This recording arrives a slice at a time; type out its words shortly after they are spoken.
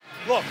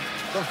Look,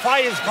 the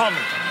fire's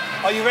coming.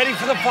 Are you ready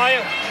for the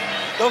fire?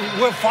 Look,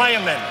 we're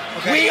firemen.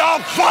 Okay. We are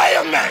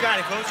firemen! Got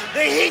it, Coach.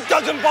 The heat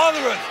doesn't bother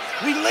us.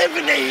 We live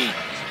in the heat.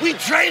 We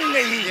train in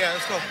the heat. Yeah,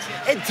 let's go.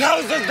 It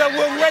tells us that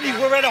we're ready.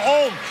 We're at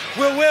home.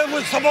 We're where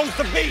we're supposed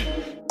to be.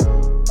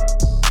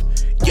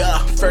 Yeah,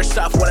 first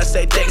off, when I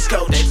say thanks,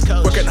 coach.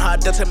 Working hard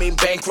doesn't mean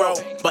bankroll,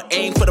 but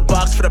aim for the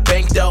box for the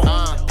bank dough.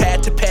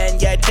 Pad to pen,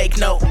 yeah, take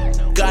note.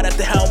 God at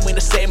the helm, we in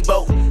the same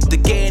boat. The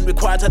game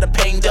requires all the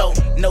pain though.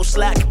 No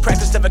slack,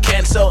 practice never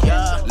cancel.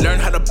 Learn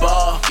how to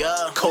ball,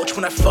 coach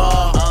when I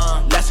fall.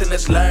 Lesson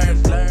is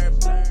learned.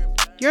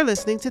 You're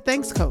listening to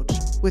Thanks Coach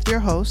with your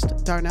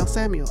host, Darnell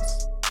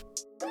Samuels.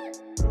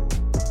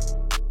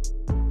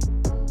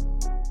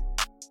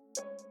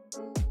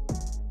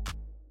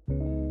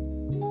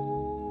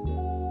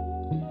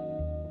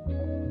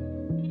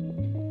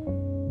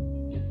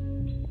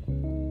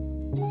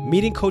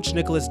 Meeting Coach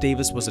Nicholas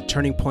Davis was a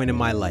turning point in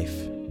my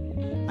life.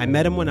 I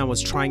met him when I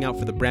was trying out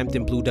for the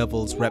Brampton Blue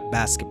Devils rep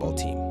basketball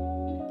team.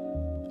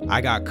 I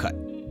got cut.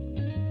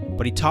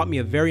 But he taught me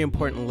a very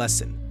important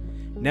lesson.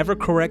 Never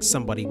correct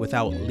somebody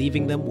without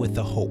leaving them with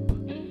a hope.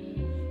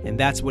 And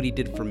that's what he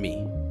did for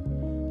me.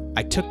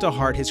 I took to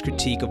heart his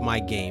critique of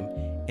my game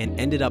and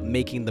ended up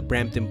making the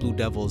Brampton Blue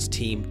Devils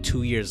team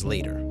 2 years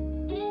later.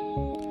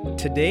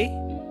 Today,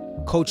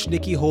 Coach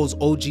Nicky holds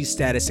OG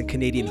status in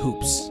Canadian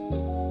hoops.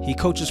 He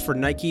coaches for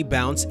Nike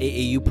Bounce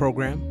AAU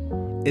program,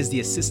 is the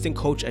assistant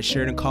coach at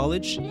Sheridan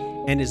College,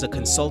 and is a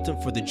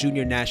consultant for the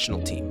junior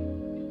national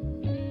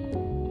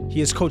team. He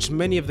has coached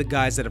many of the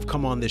guys that have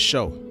come on this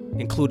show,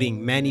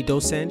 including Manny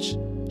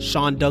Dosanjh,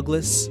 Sean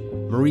Douglas,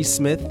 Marie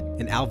Smith,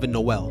 and Alvin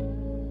Noel.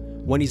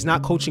 When he's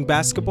not coaching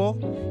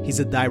basketball, he's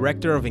a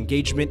director of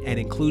engagement and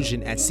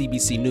inclusion at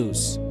CBC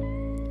News.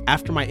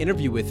 After my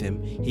interview with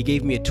him, he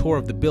gave me a tour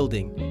of the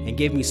building and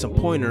gave me some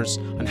pointers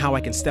on how I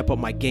can step up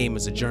my game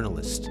as a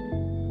journalist.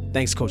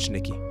 Thanks, Coach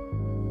Nicky.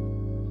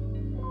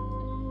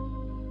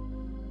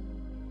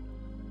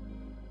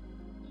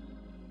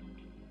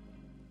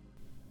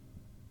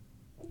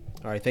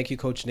 All right, thank you,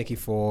 Coach Nicky,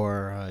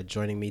 for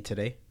joining me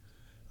today.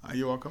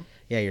 You're welcome.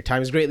 Yeah, your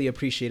time is greatly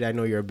appreciated. I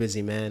know you're a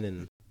busy man,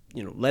 and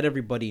let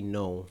everybody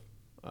know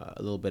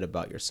a little bit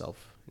about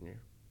yourself and your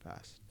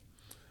past.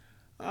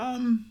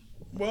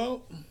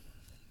 Well,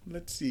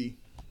 let's see.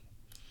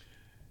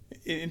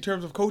 In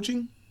terms of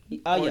coaching,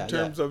 In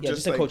terms of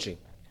just like coaching.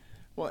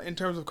 Well, in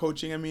terms of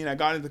coaching, I mean, I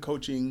got into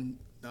coaching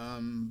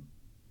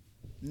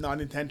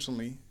not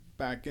intentionally.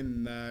 Back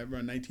in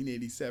around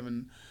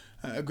 1987,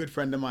 a good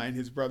friend of mine,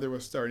 his brother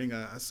was starting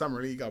a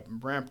summer league up in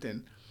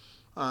Brampton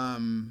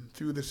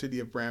through the city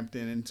of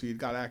Brampton. And so he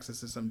got access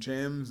to some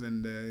gyms,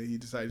 and he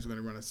decided he was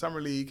going to run a summer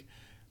league.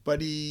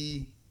 But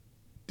he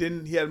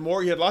had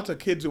lots of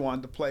kids who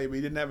wanted to play, but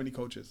he didn't have any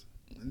coaches.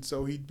 And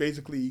so he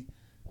basically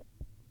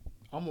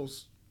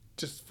almost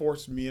just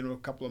forced me and a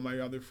couple of my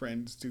other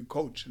friends to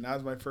coach. And that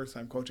was my first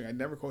time coaching. I'd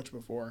never coached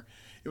before.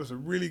 It was a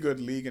really good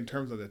league in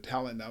terms of the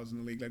talent that was in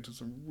the league. Like, there's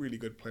some really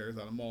good players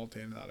out of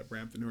Malton and out of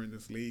Brampton who are in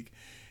this league.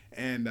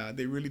 And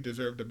they really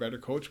deserved a better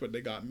coach, but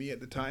they got me at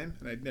the time.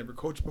 And I'd never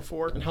coached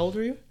before. And how old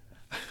were you?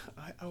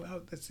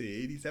 Let's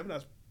see, 87. I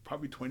was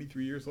probably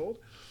 23 years old.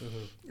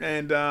 Mm-hmm.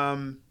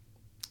 And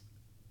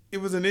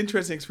it was an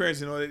interesting experience.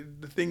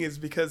 The thing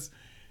is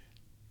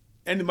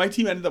and my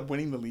team ended up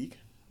winning the league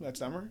that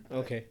summer.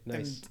 Okay,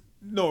 nice. And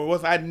no, it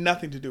wasn't. I had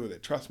nothing to do with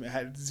it. Trust me, I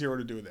had zero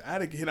to do with it. I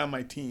had a kid on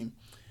my team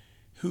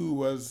who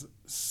was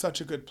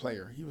such a good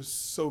player. He was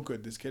so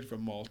good, this kid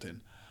from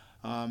Malton.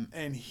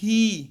 And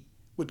he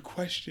would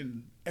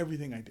question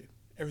everything I did,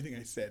 everything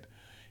I said.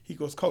 He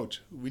goes,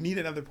 Coach, we need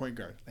another point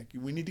guard. Like,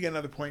 we need to get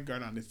another point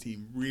guard on this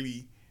team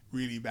really,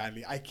 really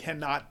badly. I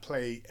cannot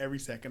play every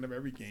second of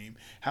every game,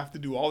 have to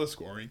do all the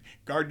scoring,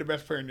 guard the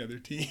best player in the other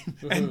team,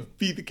 and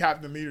be the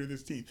captain leader of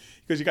this team,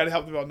 because you got to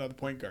help develop another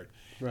point guard.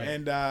 Right.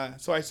 And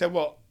so I said,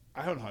 well,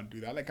 I don't know how to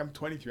do that. Like, I'm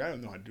 23. I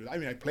don't know how to do that. I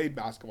mean, I played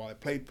basketball. I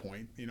played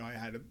point. I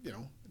had a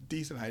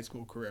decent high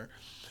school career.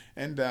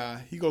 And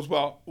he goes,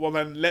 well,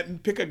 then let me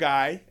pick a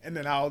guy, and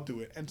then I'll do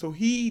it. And so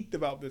he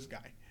developed this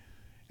guy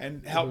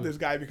and helped this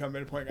guy become a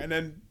better point guard. And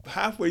then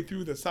halfway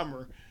through the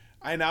summer,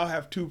 I now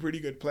have two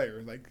pretty good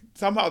players. Like,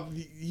 somehow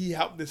he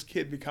helped this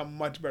kid become a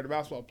much better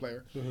basketball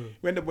player. Mm-hmm.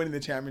 We ended up winning the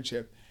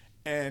championship.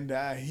 And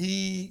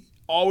he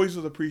always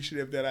was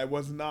appreciative that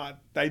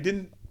I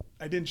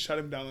didn't shut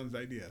him down on his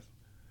ideas.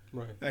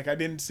 Right. Like, I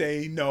didn't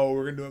say, no,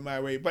 we're going to do it my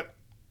way. But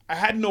I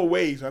had no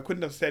way, so I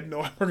couldn't have said,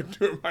 no, we're going to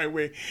do it my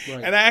way.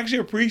 Right. And I actually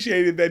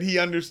appreciated that he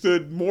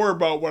understood more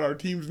about what our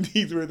team's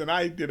needs were than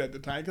I did at the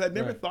time, because I'd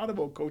never thought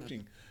about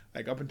coaching,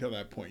 like, up until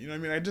that point.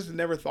 I just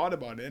never thought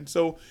about it. And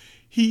so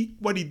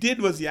what he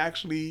did was he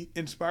actually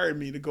inspired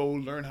me to go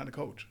learn how to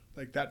coach,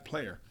 like that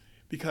player.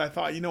 Because I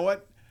thought, you know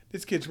what?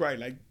 This kid's right.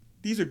 Like,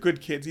 these are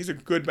good kids. These are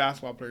good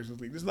basketball players in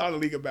this league. This is not a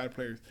league of bad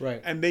players. Right.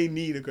 And they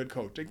need a good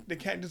coach. They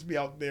can't just be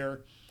out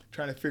there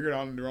trying to figure it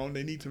out on their own.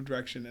 They need some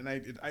direction. And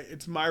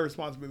it's my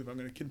responsibility if I'm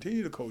going to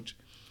continue to coach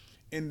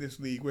in this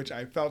league, which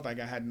I felt like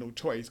I had no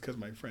choice because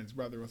my friend's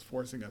brother was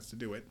forcing us to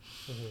do it.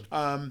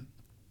 Mm-hmm.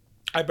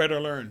 I better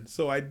learn.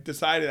 So I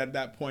decided at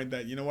that point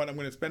that, you know what, I'm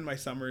going to spend my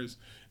summers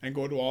and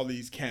go to all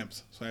these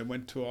camps. So I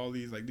went to all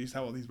these, like, they used to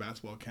have all these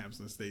basketball camps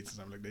in the States and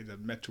stuff. Like, they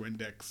had Metro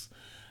Index.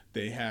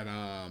 They had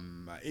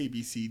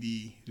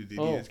ABCD, the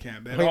Adidas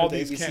camp. They had all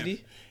these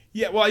camps.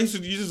 Yeah, well, you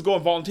just go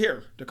and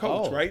volunteer to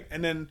coach, right?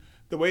 And then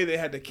the way they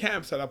had the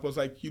camp set up was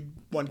like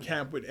one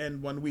camp would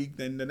end one week,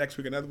 then the next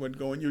week another would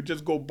go, and you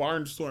just go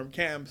barnstorm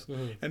camps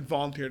and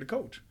volunteer to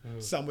coach.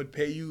 Some would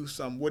pay you,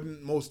 some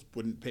wouldn't. Most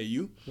wouldn't pay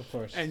you. Of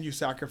course. And you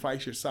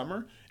sacrifice your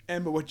summer.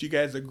 But what you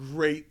get is a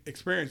great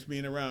experience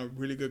being around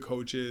really good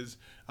coaches.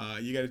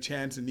 You get a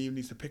chance in the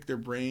evenings to pick their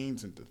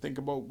brains and to think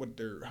about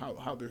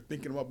how they're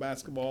thinking about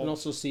basketball. And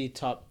also see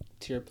top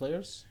tier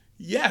players.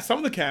 Yeah, some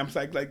of the camps,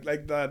 like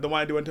the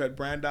one I went to at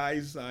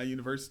Brandeis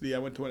University, I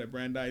went to one at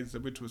Brandeis,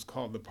 which was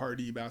called the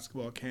Pardee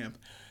Basketball Camp,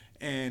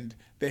 and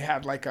they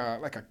had like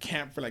a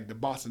camp for like the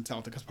Boston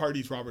Celtics, because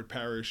Pardee's Robert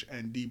Parrish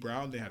and Dee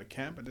Brown. They had a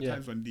camp at the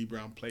times when Dee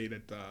Brown played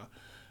at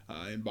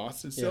in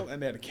Boston still,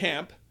 and they had a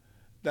camp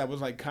that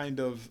was like kind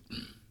of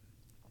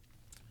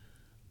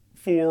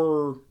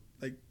for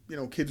like, you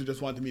know, kids who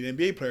just wanted to meet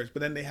NBA players.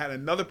 But then they had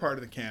another part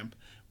of the camp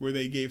where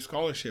they gave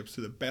scholarships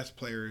to the best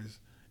players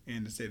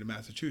in the state of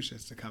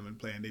Massachusetts to come and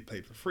play, and they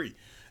played for free.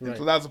 And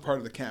so that was a part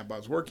of the camp I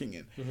was working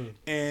in.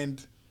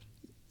 And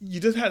you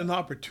just had an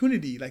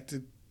opportunity like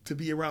to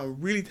be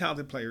around really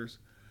talented players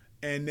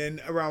and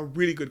then around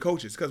really good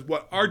coaches. Because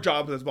what our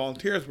jobs as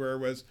volunteers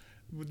was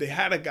they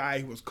had a guy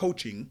who was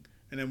coaching,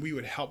 and then we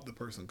would help the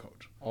person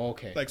coach.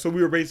 Okay. Like, so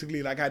we were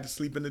basically, like, I had to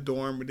sleep in the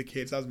dorm with the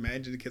kids. I was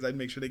managing the kids. I'd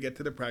make sure they get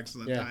to the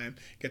practices on time,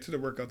 get to the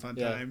workouts on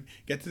time,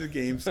 get to the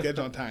games,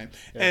 schedule on time.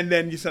 And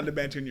then you send the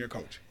bench and you're a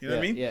coach. You know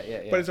what I mean?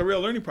 Yeah. But it's a real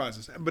learning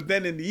process. But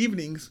then in the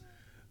evenings,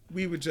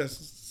 we would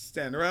just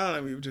stand around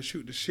and we would just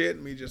shoot the shit,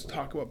 and we just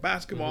talk about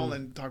basketball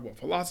and talk about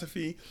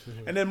philosophy.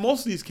 And then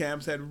most of these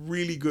camps had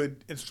really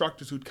good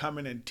instructors who'd come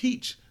in and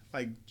teach,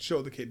 like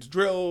show the kids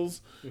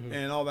drills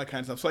and all that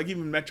kind of stuff. So like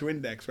even Metro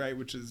Index, right,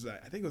 which is I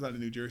think it was out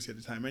of New Jersey at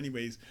the time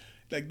anyways,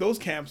 like those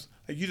camps,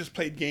 like you just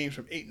played games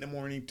from 8 in the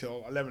morning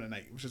till 11 at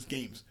night, which is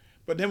games.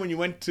 But then when you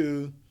went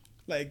to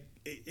like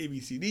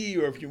ABCD,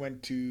 or if you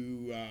went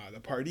to the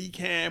Pardee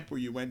camp, or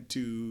you went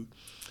to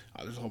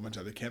there's a whole bunch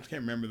of other camps,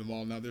 can't remember them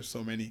all now, there's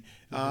so many.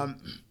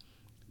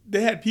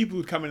 They had people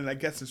who come in and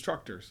like guest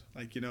instructors,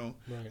 like, you know,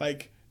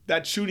 like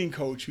that shooting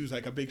coach who's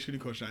like a big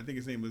shooting coach. I think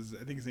his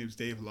name's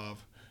Dave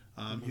Love.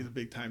 He's a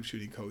big time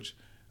shooting coach.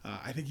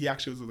 I think he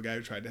actually was the guy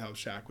who tried to help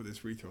Shaq with his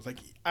free throws. Like,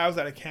 I was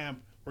at a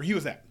camp where he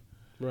was at,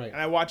 and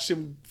I watched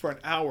him for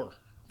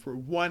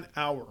 1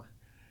 hour,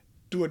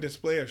 do a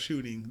display of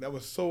shooting that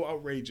was so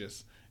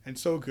outrageous and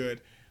so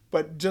good,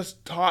 but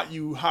just taught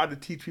you how to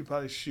teach people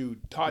how to shoot,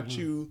 taught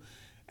you.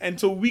 And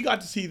so we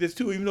got to see this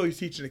too, even though he's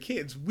teaching the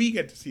kids, we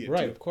get to see it too.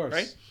 Right, of course.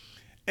 Right?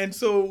 And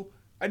so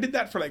I did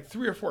that for like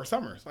 3 or 4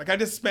 summers. Like, I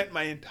just spent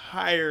my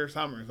entire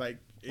summers, like,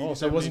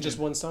 so it wasn't just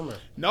one summer.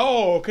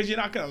 No, because you're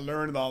not going to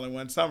learn it all in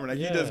one summer. Like,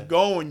 you just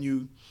go and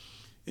you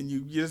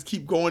just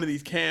keep going to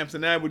these camps.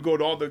 And then I would go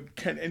to all the,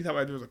 anytime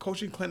there was a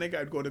coaching clinic,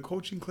 I'd go to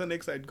coaching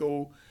clinics. I'd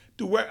go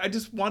to where I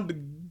just wanted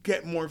to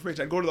get more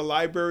information. I'd go to the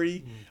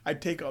library.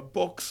 I'd take up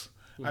books.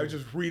 I would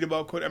just read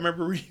about coaching. I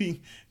remember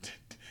reading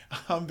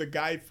the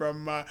guy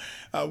from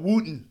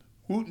Wooten.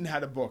 Wooten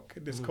had a book,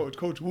 this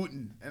Coach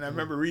Wooten. And I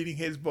remember reading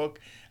his book.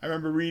 I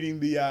remember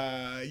reading the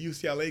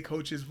UCLA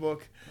coach's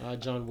book.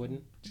 John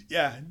Wooden?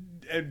 Yeah,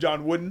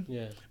 John Wooden.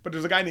 Yeah. But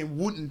there's a guy named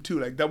Wooten, too,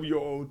 like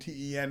Wooten.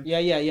 Yeah,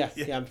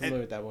 I'm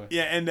familiar with that one.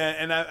 Yeah,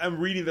 and I'm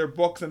reading their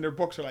books, and their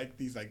books are like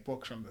these like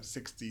books from the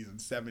 60s and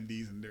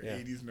 70s and their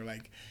 80s, and they're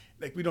like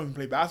we don't even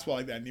play basketball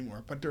like that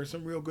anymore. But there's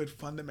some real good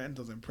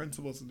fundamentals and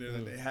principles in there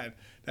that they had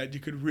that you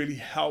could really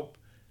help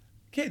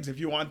kids if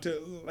you want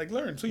to like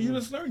learn. So you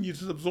just learn, you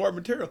just absorb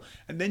material,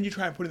 and then you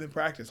try and put it in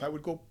practice. So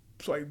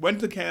I went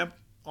to camp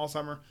all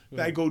summer,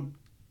 then I go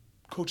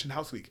coach in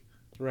house league,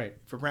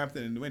 for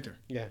Brampton in the winter.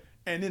 Yeah.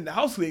 And in the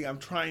house league, I'm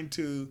trying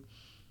to,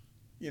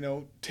 you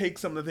know, take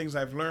some of the things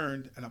I've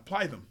learned and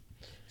apply them.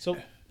 So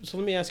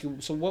let me ask you.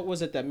 So what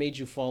was it that made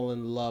you fall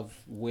in love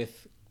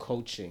with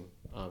coaching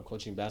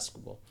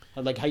basketball?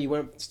 Like how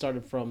you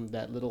started from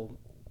that little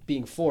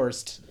being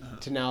forced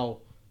to now,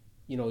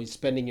 you know,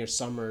 spending your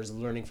summers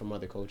learning from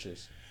other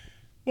coaches.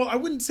 Well, I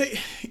wouldn't say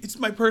it's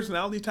my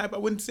personality type. I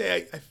wouldn't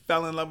say I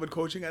fell in love with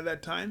coaching at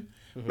that time,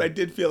 but I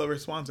did feel a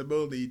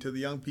responsibility to the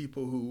young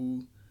people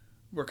who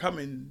were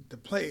coming to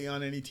play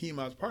on any team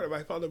I was part of.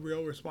 I felt a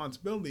real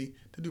responsibility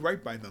to do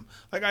right by them.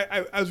 Like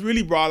I was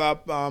really brought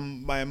up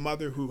by a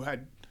mother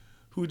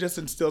who just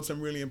instilled some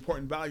really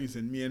important values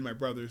in me and my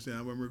brothers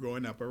when we were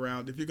growing up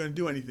around, if you're going to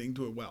do anything,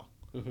 do it well.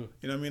 You know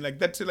what I mean? Like,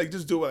 that's it. Like,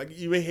 just do it. Like,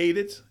 you may hate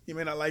it, you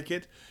may not like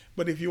it,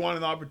 but if you want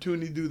an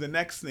opportunity to do the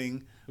next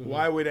thing,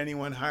 why would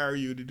anyone hire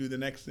you to do the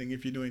next thing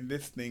if you're doing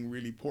this thing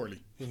really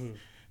poorly?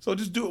 So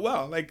just do it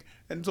well. Like,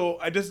 and so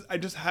I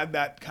just had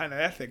that kind of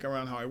ethic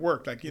around how I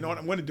worked. Like, you know what,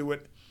 I'm going to do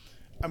it.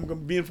 I'm going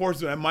to be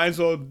enforced to it. I might as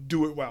well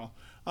do it well.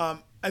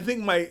 I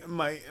think my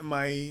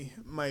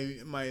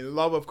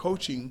love of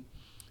coaching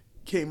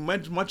came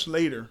much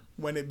later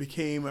when it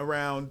became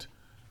around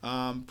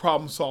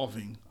problem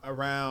solving,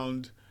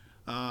 around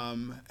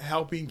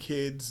helping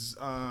kids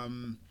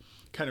kind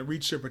of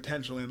reach their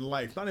potential in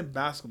life, not in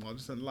basketball,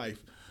 just in life,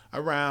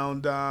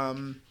 around,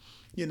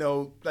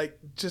 like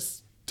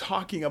just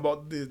talking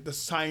about the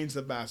science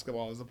of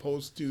basketball as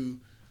opposed to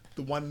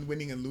the one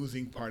winning and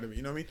losing part of it.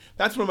 You know what I mean?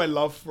 That's where my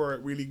love for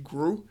it really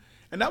grew.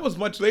 And that was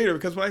much later,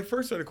 because when I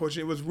first started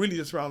coaching, it was really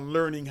just around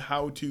learning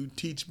how to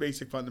teach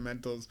basic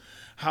fundamentals,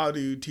 how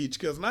to teach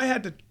skills. And I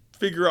had to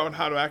figure out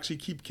how to actually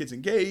keep kids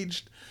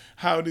engaged,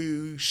 how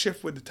to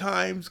shift with the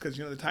times, because,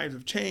 the times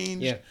have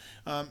changed. Yeah.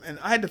 And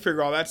I had to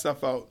figure all that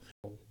stuff out.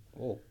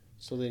 Oh,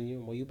 so then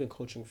you've been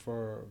coaching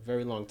for a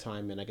very long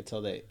time, and I can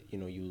tell that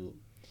you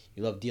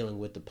love dealing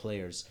with the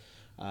players.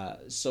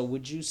 So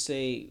would you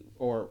say,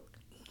 or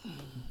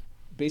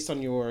based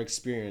on your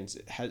experience,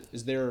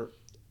 is there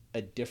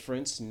a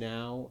difference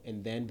now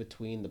and then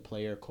between the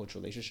player-coach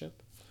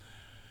relationship?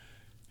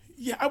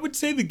 Yeah, I would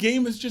say the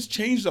game has just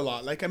changed a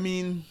lot. Like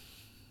when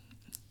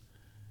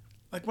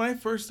I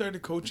first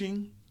started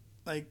coaching,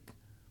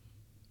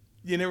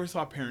 you never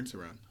saw parents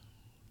around.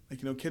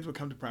 Kids would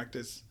come to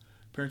practice.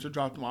 Parents would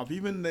drop them off.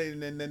 Even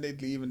then they'd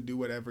leave and do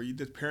whatever.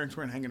 Parents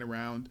weren't hanging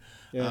around.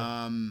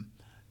 Yeah. And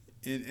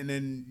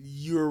then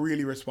you're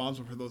really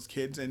responsible for those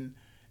kids. And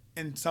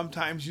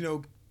sometimes,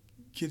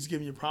 kids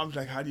giving you problems,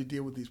 like, how do you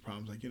deal with these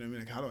problems?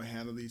 How do I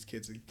handle these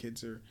kids? The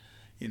kids are,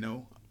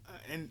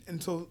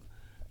 and so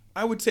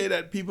I would say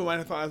that people might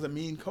have thought I was a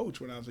mean coach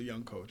when I was a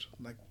young coach.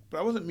 But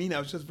I wasn't mean. I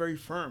was just very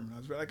firm. I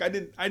was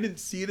I didn't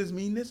see it as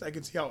meanness. I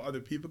could see how other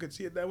people could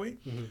see it that way.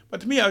 Mm-hmm.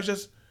 But to me, I'm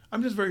just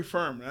very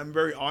firm. I'm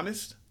very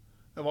honest.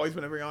 I've always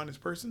been a very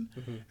honest person.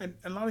 Mm-hmm. And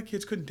a lot of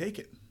kids couldn't take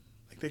it.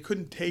 They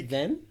couldn't take...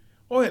 Then?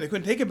 Oh, yeah, they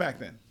couldn't take it back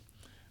then.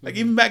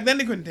 Even back then,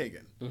 they couldn't take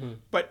it. Mm-hmm.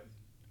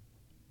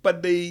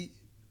 But they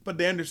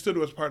understood it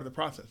was part of the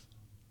process.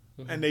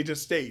 Mm-hmm. And they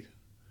just stayed.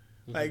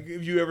 Mm-hmm.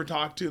 If you ever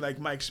talk to,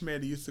 Mike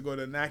Schmidt, he used to go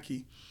to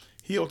NACI,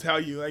 he'll tell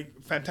you,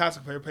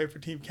 fantastic player, played for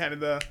Team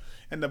Canada,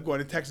 ended up going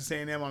to Texas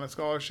A&M on a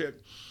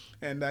scholarship.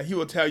 And he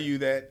will tell you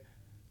that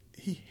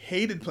he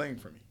hated playing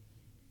for me.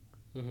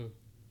 Mm-hmm.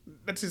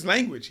 That's his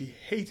language. He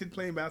hated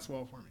playing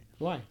basketball for me.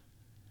 Why?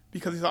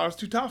 Because he thought I was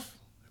too tough.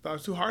 I thought I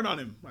was too hard on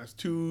him. I was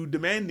too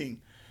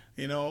demanding,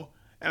 And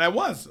I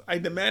was. I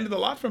demanded a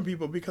lot from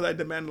people because I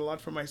demanded a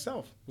lot from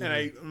myself.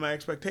 Mm-hmm. And my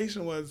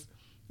expectation was,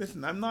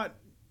 listen, I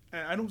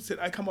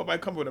come up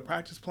with a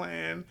practice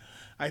plan.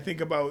 I think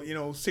about,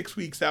 6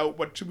 weeks out,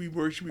 where should we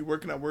be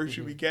working on? Where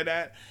should we get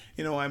at?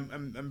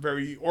 I'm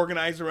very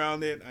organized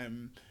around it.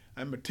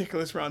 I'm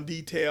meticulous around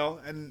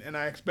detail, and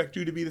I expect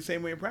you to be the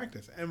same way in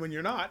practice. And when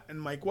you're not, and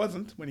Mike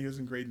wasn't when he was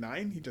in grade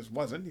 9, he just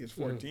wasn't. He was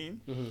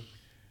 14. Mm-hmm.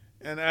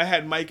 And I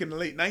had Mike in the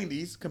late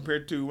 90s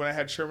compared to when I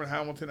had Sherman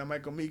Hamilton and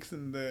Michael Meeks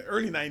in the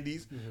early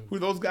 90s, who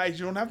those guys,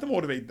 you don't have to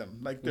motivate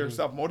them. They're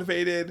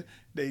self-motivated.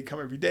 They come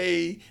every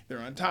day. They're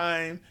on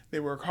time. They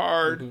work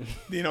hard.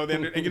 You know what I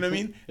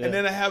mean? Yeah. And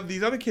then I have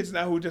these other kids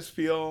now who just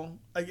feel,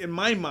 in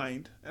my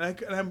mind,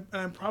 and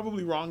I'm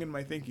probably wrong in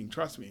my thinking,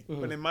 trust me.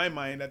 Mm-hmm. But in my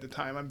mind at the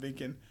time, I'm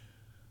thinking,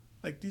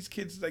 these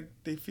kids,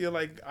 they feel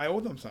like I owe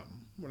them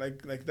something.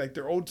 Like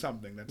they're owed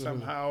something. That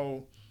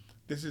somehow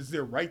this is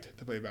their right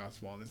to play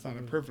basketball, and it's not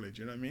a privilege.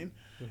 You know what I mean?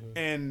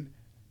 Mm-hmm.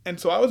 And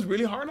so I was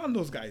really hard on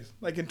those guys,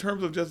 in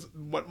terms of just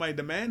what my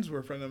demands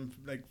were from them,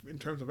 in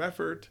terms of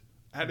effort,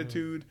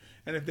 attitude,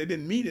 and if they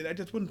didn't meet it, I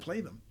just wouldn't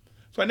play them.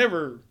 So I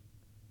never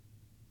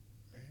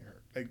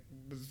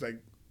was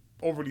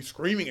overly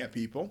screaming at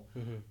people.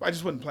 But I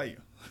just wouldn't play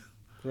you.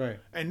 Right.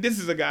 And this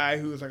is a guy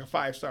who's a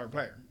 5-star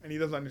player, and he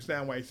doesn't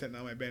understand why he's sitting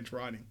on my bench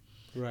rotting.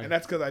 Right. And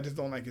that's because I just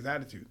don't like his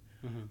attitude.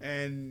 Mm-hmm.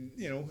 And,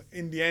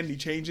 in the end, he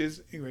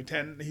changes. In grade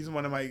 10, he's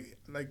one of my,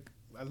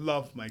 I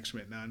love Mike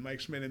Schmidt now. And Mike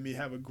Schmidt and me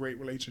have a great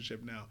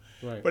relationship now.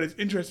 Right. But it's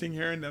interesting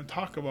hearing them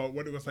talk about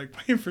what it was like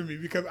playing for me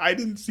because I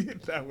didn't see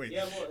it that way.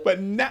 Yeah, well, but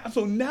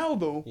now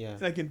though,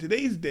 in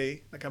today's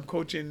day, I'm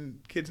coaching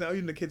kids now,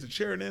 even the kids at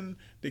Sheridan,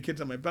 the kids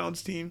on my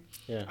bounce team.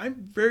 Yeah.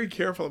 I'm very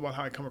careful about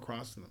how I come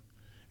across to them.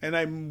 And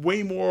I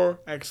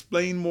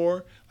explain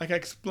more. I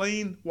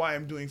explain why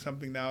I'm doing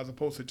something now as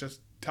opposed to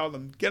just tell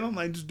them, get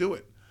online, just do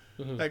it.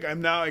 Mm-hmm.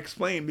 I'm now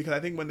explaining because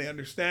I think when they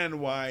understand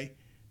why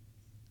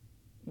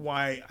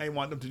I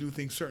want them to do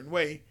things a certain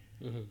way,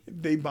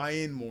 they buy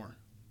in more.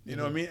 You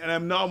know what I mean? And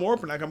I'm now more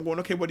open. I'm going,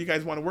 okay, what do you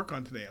guys want to work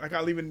on today?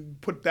 I'll even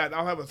put that,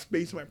 I'll have a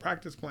space in my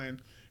practice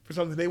plan for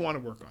something they want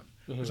to work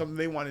on, for something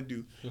they want to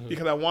do.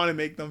 Because I want to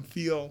make them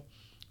feel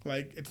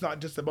like it's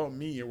not just about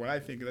me or what I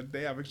think, that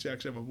they actually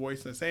have a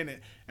voice in saying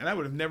it. And I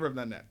would have never have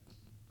done that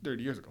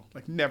 30 years ago.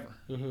 Never.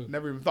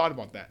 Never even thought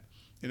about that.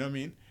 You know what I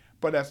mean?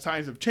 But as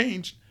times have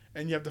changed,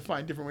 and you have to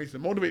find different ways to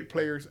motivate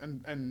players,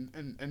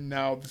 and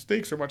now the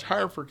stakes are much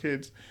higher for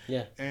kids.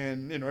 Yeah.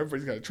 And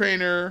everybody's got a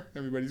trainer,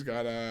 everybody's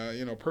got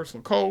a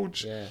personal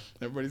coach. Yeah.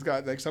 Everybody's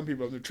got some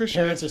people have nutritionists.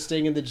 Parents are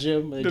staying in the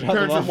gym. The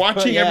parents are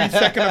watching every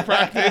second of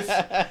practice.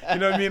 You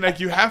know what I mean?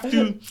 You have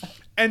to,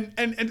 and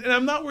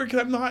I'm not worried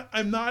because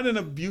I'm not an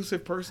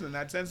abusive person in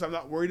that sense. I'm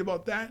not worried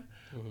about that,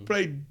 but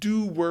I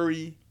do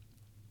worry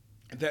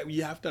that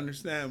you have to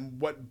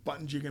understand what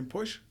buttons you can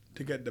push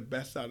to get the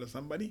best out of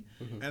somebody.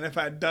 And if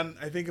I'd done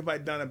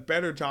a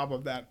better job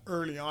of that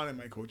early on in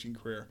my coaching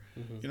career,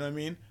 you know what I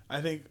mean?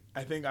 I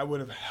think I would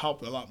have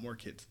helped a lot more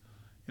kids.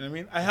 You know what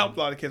I mean? I helped a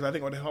lot of kids. I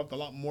think I would have helped a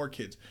lot more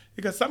kids,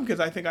 because some kids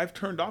I think I've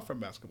turned off from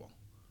basketball.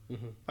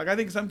 Like, I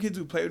think some kids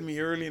who played with me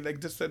early and like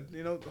just said,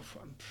 you know,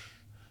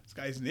 this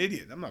guy's an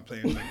idiot. I'm not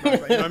playing like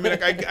that. You know what I mean?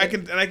 Like,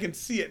 I can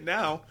see it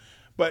now,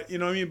 but you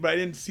know what I mean? But I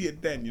didn't see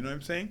it then. You know what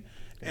I'm saying?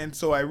 And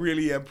so I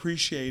really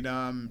appreciate,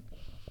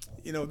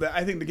 you know, that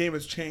I think the game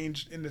has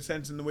changed in the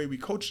sense in the way we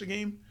coach the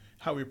game,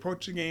 how we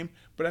approach the game.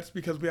 But that's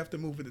because we have to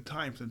move with the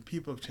times, and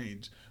people have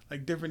changed.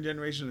 Like, different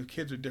generations of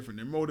kids are different.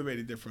 They're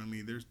motivated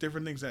differently. There's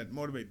different things that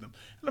motivate them.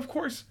 And of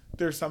course,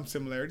 there's some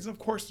similarities. Of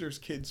course, there's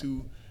kids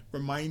who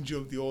remind you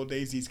of the old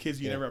days. These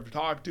kids you never have to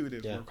talk to.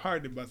 They work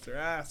hard. They bust their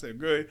ass. They're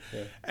good.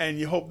 And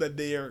you hope that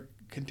they are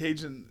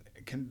contagious,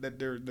 that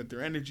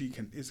their energy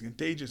is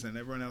contagious, and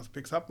everyone else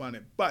picks up on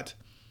it. But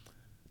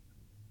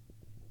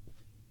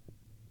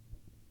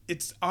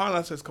it's on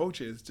us as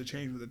coaches to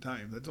change with the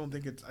times. I don't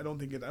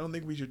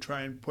think we should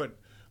try and put,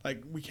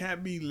 like, we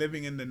can't be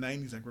living in the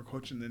 90s like we're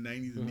coaching in the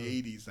 90s and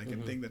the 80s, like,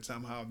 and think that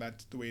somehow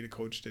that's the way to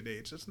coach today.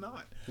 It's just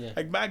not.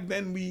 Like, back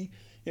then I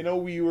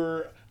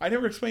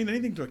never explained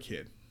anything to a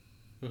kid.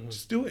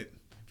 Just do it.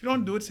 If you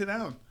don't do it, sit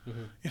down. You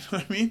know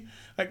what I mean?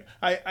 Like,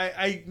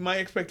 I my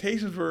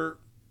expectations were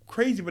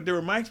crazy, but they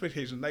were my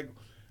expectations. Like,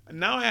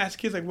 now I ask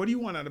kids, like, what do you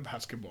want out of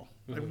basketball?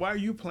 Like, why are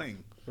you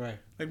playing? Right.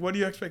 Like, what are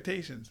your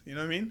expectations? You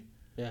know what I mean?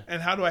 Yeah.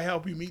 And how do I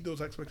help you meet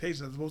those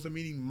expectations as opposed to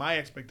meeting my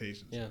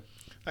expectations? Yeah.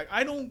 Like,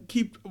 I don't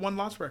keep one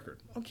loss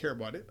record. I don't care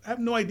about it. I have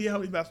no idea how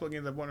many basketball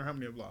games I've won or how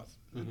many I've lost.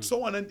 It's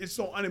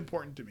so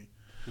unimportant to me.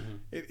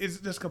 It's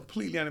just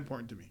completely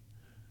unimportant to me.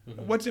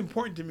 What's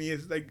important to me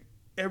is, like,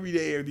 every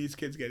day are these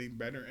kids getting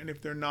better, and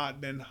if they're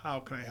not, then how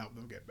can I help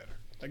them get better?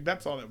 Like,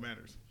 that's all that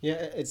matters. Yeah,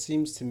 it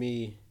seems to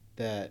me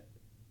that,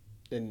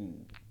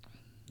 and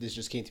this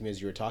just came to me as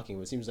you were talking,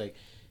 but it seems like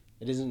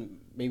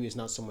maybe it's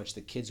not so much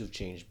the kids who've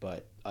changed,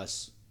 but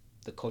us,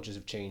 the coaches,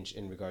 have changed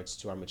in regards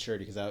to our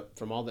maturity. Because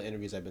from all the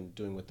interviews I've been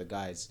doing with the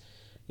guys,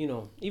 you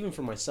know, even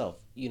for myself,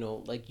 you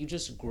know, like, you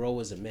just grow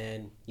as a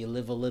man. You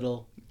live a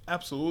little.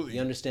 Absolutely.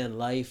 You understand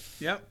life.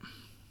 Yep.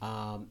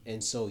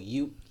 And so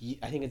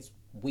I think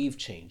we've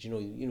changed. You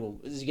know,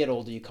 as you get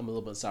older, you come a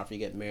little bit softer. You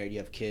get married. You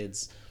have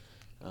kids.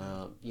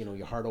 You know,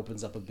 your heart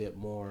opens up a bit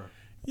more.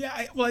 Yeah,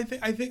 I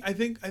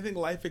think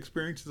life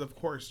experiences, of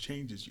course,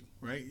 changes you,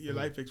 right? Your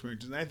life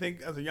experiences, and I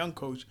think as a young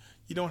coach,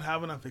 you don't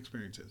have enough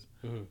experiences.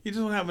 You just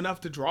don't have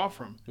enough to draw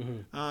from,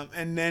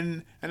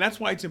 and that's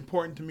why it's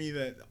important to me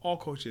that all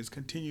coaches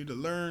continue to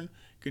learn,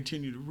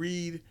 continue to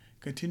read,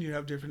 continue to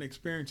have different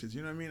experiences.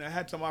 You know what I mean? I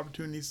had some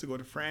opportunities to go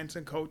to France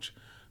and coach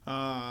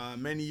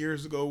many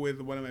years ago with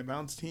one of my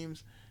bounce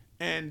teams.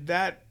 And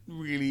that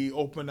really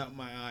opened up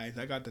my eyes.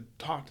 I got to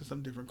talk to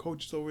some different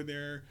coaches over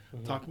there,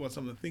 talk about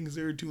some of the things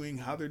they're doing,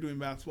 how they're doing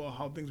basketball,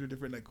 how things are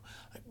different. Like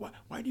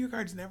why do your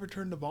guards never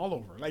turn the ball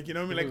over? Like, you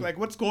know what I mean? Like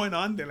what's going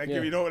on there? Like,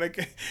 you know,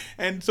 like,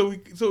 and so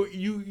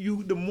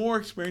you the more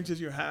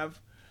experiences you have,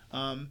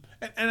 and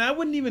I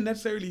wouldn't even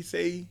necessarily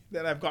say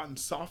that I've gotten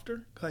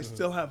softer, because I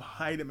still have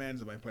high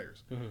demands of my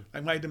players.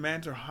 Like, my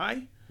demands are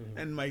high,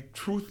 and my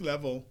truth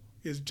level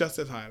is just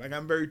as high. Like,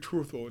 I'm very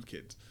truthful with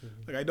kids.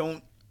 Like,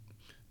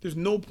 there's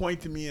no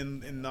point to me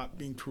in not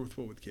being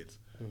truthful with kids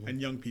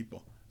and young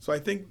people. So I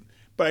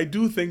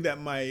do think that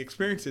my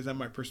experiences and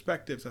my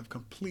perspectives have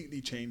completely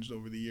changed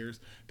over the years,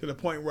 to the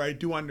point where I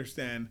do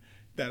understand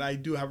that I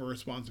do have a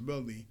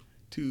responsibility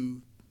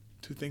to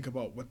think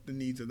about what the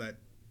needs of that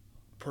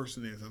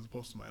person is, as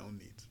opposed to my own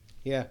needs.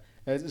 Yeah,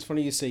 it's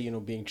funny you say, you know,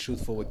 being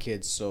truthful with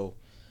kids. So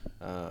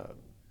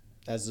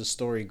as the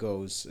story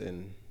goes,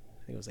 in, I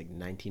think it was like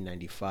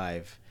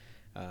 1995,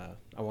 I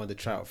wanted to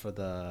try out for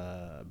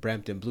the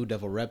Brampton Blue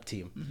Devil rep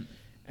team.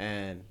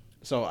 And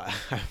so I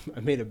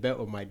made a bet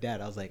with my dad.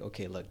 I was like,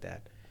 okay, look,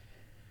 Dad,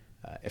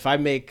 if I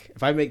make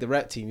the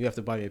rep team, you have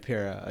to buy me a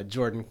pair of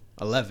Jordan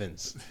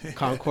 11s,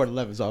 Concord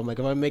 11s. So I'm like,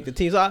 if I make the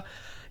team, so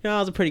I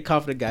was a pretty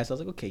confident guy. So I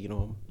was like, okay, you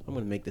know, I'm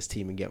going to make this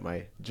team and get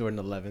my Jordan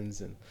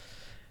 11s. And,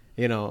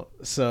 you know,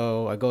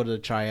 so I go to the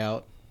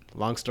tryout.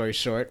 Long story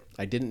short,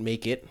 I didn't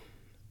make it.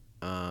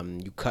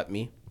 You cut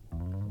me.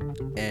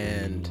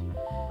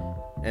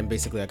 And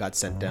basically I got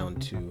sent down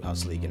to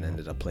House League and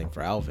ended up playing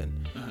for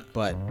Alvin.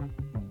 But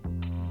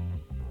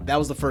that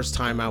was the first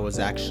time I was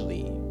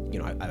actually, you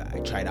know,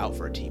 I tried out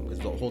for a team, because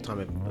the whole time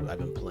I've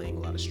been playing a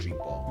lot of street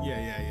ball.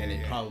 And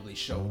it probably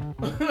showed.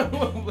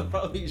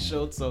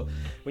 So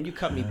when you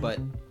cut me, but,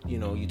 you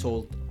know, you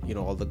told, you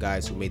know, all the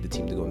guys who made the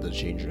team to go into the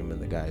change room, and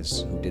the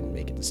guys who didn't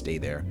make it to stay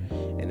there.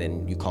 And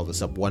then you called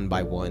us up one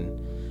by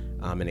one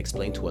and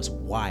explained to us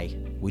why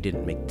we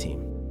didn't make the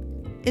team.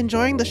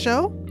 Enjoying the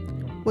show?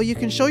 Well, you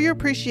can show your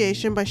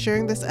appreciation by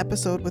sharing this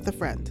episode with a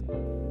friend.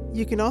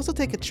 You can also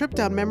take a trip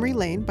down memory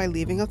lane by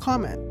leaving a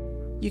comment.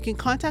 You can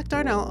contact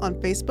Darnell on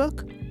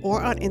Facebook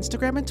or on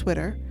Instagram and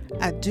Twitter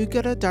at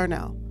Dugudda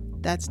Darnell.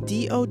 That's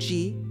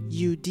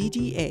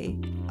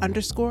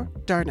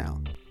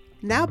DOGUDDA_Darnell.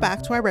 Now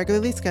back to our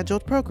regularly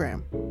scheduled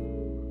program.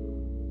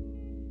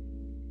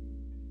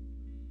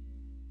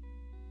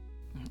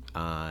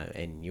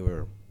 and you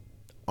were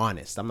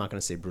honest. I'm not going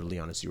to say brutally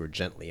honest. You were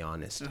gently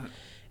honest.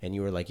 And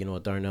you were like, you know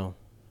what, Darnell,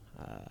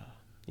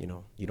 you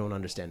know, you don't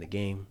understand the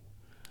game.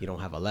 You don't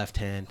have a left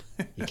hand.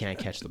 You can't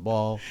catch the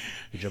ball.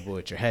 You dribble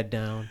with your head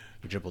down.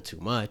 You dribble too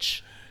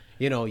much.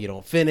 You know, you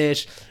don't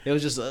finish. It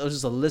was just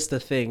a list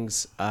of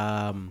things.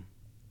 And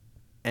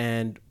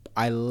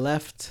I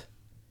left.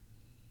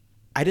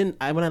 When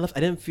I left, I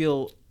didn't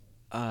feel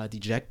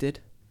dejected.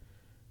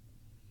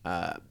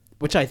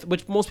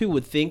 Which most people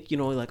would think, you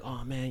know, like,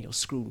 oh man, you'll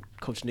screw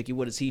Coach Nicky.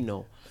 What does he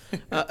know?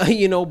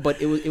 You know,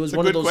 but it was it's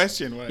one a of good those.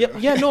 Question.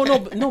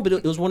 No, but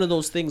it was one of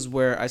those things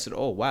where I said,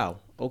 oh wow,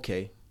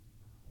 okay,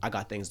 I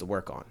got things to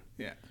work on.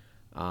 Yeah.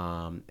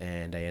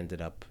 And I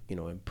ended up, you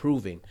know,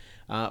 improving.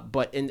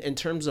 But in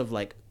terms of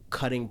like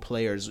cutting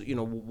players, you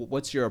know,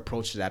 what's your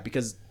approach to that?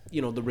 Because,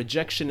 you know, the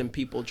rejection and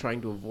people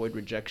trying to avoid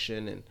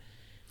rejection and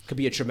could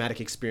be a traumatic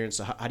experience.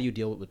 So how do you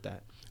deal with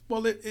that?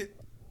 Well,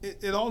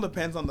 it all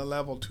depends on the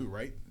level too,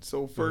 right?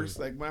 So first,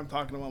 like when I'm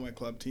talking about my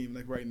club team,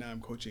 like right now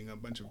I'm coaching a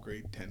bunch of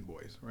grade 10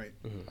 boys, right?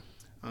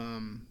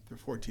 They're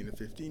 14 to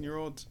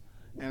 15-year-olds,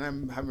 and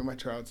I'm having my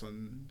tryouts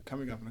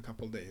coming up in a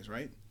couple of days,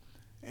 right?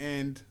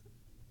 And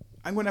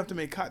I'm going to have to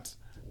make cuts.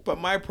 But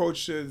my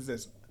approach is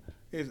this,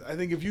 is I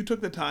think if you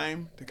took the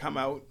time to come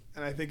out,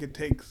 and I think it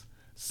takes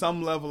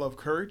some level of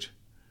courage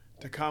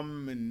to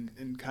come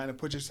and kind of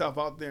put yourself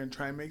out there and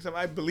try and make something.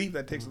 I believe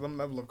that takes some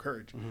level of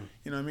courage.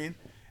 You know what I mean?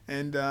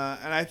 And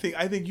I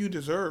think you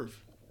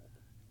deserve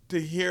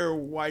to hear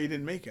why you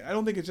didn't make it. I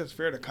don't think it's just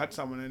fair to cut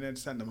someone and then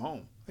send them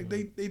home. Like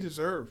they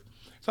deserve.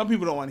 Some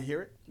people don't want to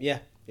hear it.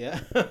 Yeah,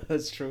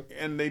 that's true.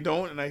 And they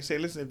don't. And I say,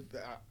 listen,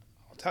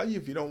 I'll tell you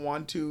if you don't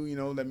want to, you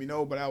know, let me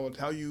know. But I will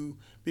tell you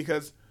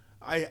because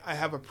I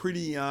have a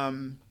pretty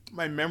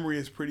my memory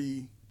is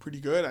pretty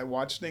good. I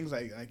watch things.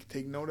 I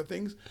take note of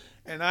things,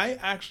 and I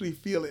actually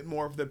feel it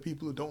more of the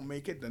people who don't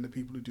make it than the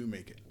people who do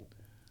make it.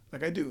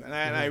 Like I do, and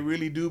I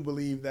really do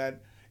believe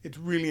that it's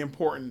really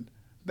important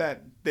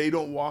that they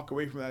don't walk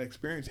away from that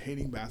experience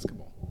hating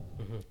basketball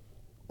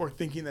or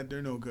thinking that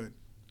they're no good.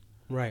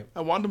 Right. I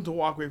want them to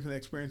walk away from the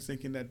experience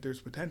thinking that there's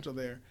potential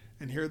there,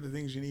 and here are the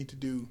things you need to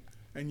do,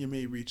 and you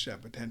may reach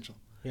that potential.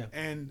 Yeah.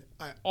 And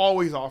I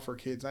always offer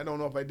kids. I don't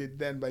know if I did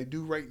then, but I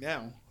do right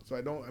now. So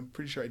I'm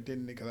pretty sure I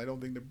didn't because I don't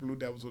think the Blue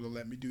Devils would have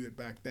let me do it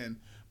back then.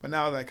 But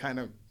now that I kind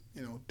of,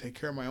 you know, take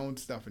care of my own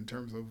stuff in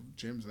terms of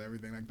gyms and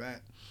everything like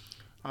that.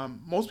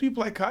 Most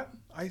people I cut,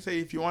 I say,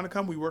 if you want to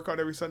come, we work out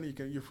every Sunday.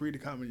 You're free to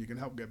come and you can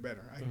help get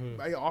better.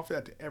 I offer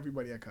that to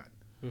everybody I cut.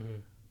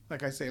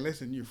 Like I say,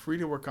 listen, you're free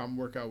to work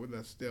out with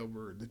us still.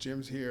 The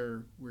gym's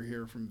here. We're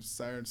here from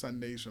Saturday and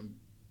Sundays from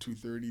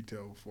 2:30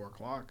 till 4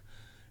 o'clock.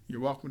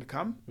 You're welcome to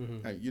come.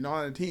 You're not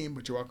on a team,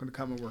 but you're welcome to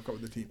come and work out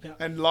with the team. Yeah.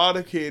 And a lot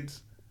of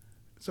kids,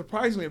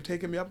 surprisingly, have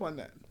taken me up on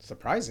that.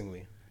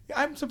 Surprisingly? Yeah,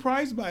 I'm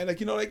surprised by it. Like,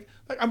 you know, like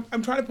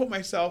I'm trying to put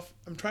myself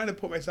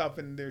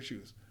in their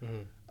shoes.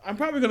 I'm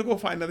probably going to go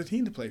find another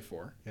team to play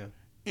for. Yeah.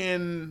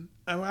 And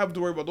I don't have to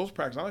worry about those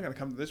practices. I'm not going to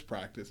come to this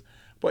practice.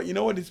 But you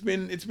know what? It's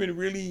been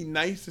really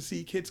nice to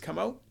see kids come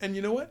out. And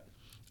you know what?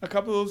 A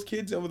couple of those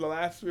kids over the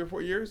last 3 or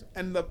 4 years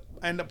end up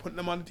putting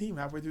them on the team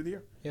halfway through the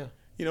year. Yeah.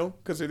 You know,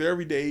 because they're there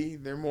every day.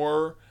 They're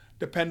more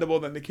dependable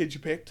than the kids you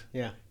picked.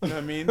 Yeah. You know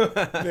what I mean?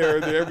 They're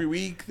there every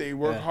week. They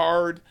work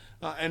hard.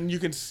 And you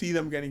can see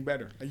them getting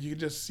better. Like, you can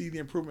just see the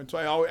improvement.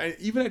 So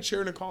even at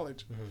Sheridan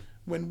College,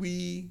 when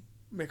we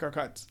make our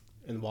cuts.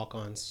 And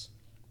walk-ons.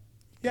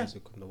 Yeah.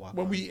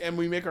 When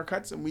we make our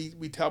cuts and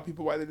we tell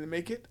people why they didn't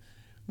make it,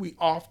 we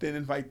often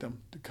invite them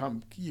to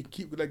come. You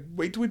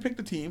wait till we pick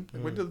the team.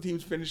 Wait till the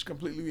team's finished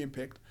completely being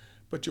picked.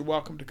 But you're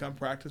welcome to come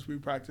practice. We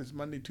practice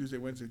Monday, Tuesday,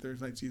 Wednesday,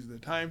 Thursday nights. These are the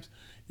times.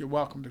 You're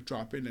welcome to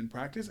drop in and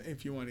practice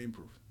if you want to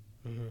improve.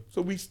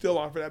 So we still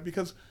offer that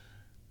because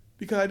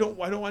I don't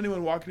want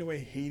anyone walking away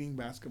hating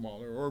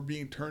basketball or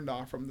being turned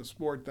off from the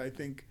sport. I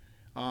think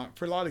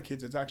for a lot of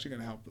kids, it's actually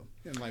going to help them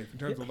in life in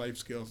terms of life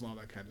skills and all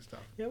that kind of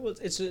stuff. Yeah, well,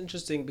 it's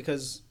interesting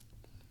because,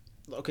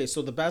 okay,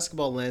 so the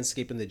basketball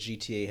landscape in the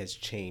GTA has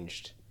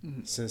changed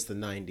since the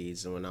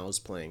 90s and when I was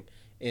playing.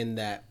 In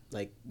that,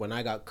 like, when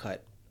I got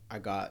cut,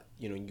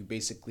 you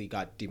basically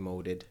got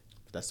demoted,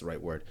 if that's the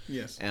right word.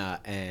 Yes.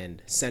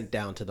 And sent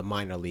down to the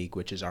minor league,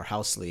 which is our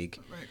house league.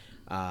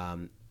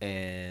 Right.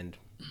 And,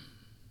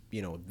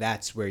 you know,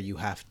 that's where you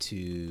have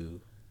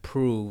to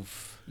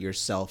prove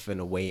yourself in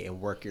a way and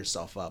work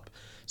yourself up.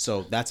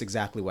 So that's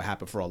exactly what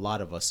happened for a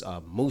lot of us.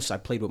 Moose, I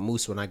played with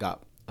Moose when I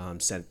got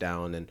sent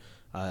down, and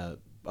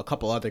a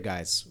couple other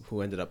guys who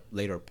ended up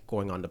later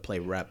going on to play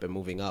rep and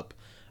moving up.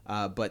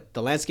 But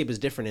the landscape is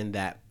different in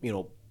that, you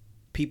know,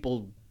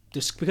 people,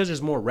 just because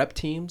there's more rep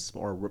teams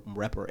or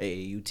rep or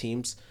AAU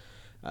teams,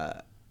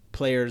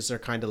 players are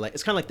kind of like,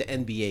 it's kind of like the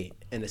NBA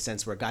in a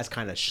sense where guys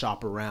kind of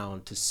shop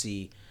around to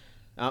see.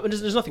 And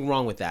there's nothing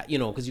wrong with that, you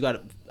know, because you got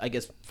to, I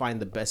guess, find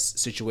the best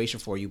situation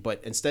for you.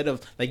 But instead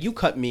of, like, you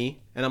cut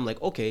me, and I'm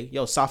like, okay,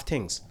 yo, soft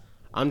things.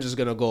 I'm just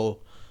going to go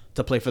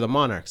to play for the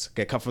Monarchs,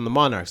 get cut from the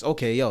Monarchs.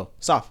 Okay, yo,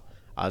 soft.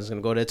 I was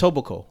going to go to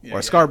Etobicoke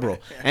or Scarborough.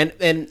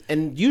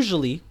 And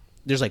usually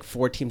there's like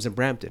 4 teams in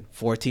Brampton,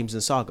 4 teams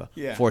in Saga,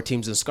 4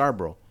 teams in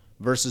Scarborough.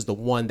 versus the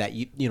one that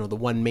the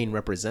one main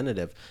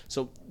representative.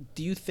 So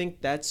do you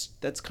think that's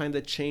kind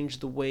of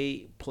changed the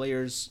way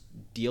players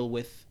deal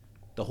with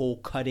the whole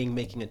cutting,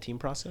 making a team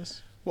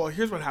process? Well,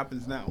 here's what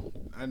happens now.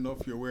 I don't know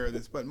if you're aware of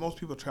this, but most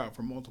people try out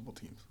for multiple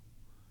teams.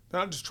 They're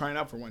not just trying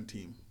out for one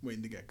team,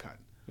 waiting to get cut.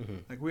 Mm-hmm.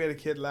 Like we had a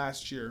kid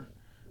last year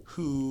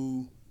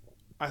who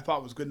I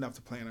thought was good enough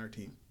to play on our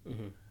team.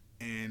 Mm-hmm.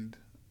 And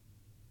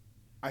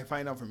I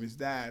find out from his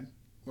dad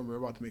when we were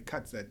about to make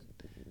cuts that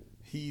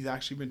he's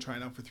actually been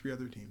trying out for 3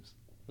 other teams.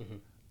 Mm-hmm.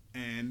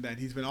 And that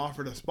he's been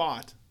offered a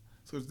spot.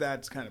 So his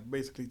dad's kind of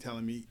basically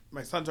telling me,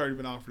 my son's already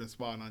been offered a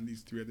spot on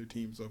these 3 other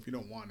teams, so if you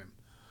don't want him,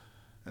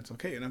 that's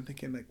okay. And I'm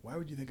thinking, like, why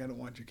would you think I don't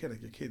want your kid?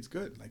 Like, your kid's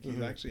good. Like, he's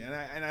actually, and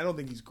I don't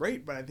think he's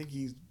great, but I think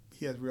he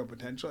has real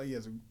potential. He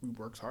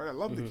works hard. I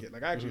love the kid.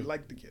 Like, I actually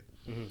like the kid.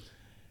 Mm-hmm.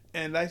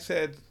 And I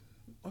said,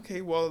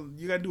 okay, well,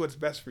 you got to do what's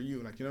best for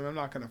you. Like, I'm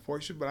not going to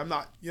force you, but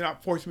you're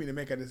not forcing me to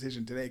make a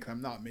decision today because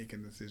I'm not making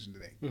a decision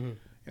today. Mm-hmm.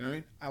 You know what I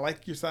mean? I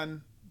like your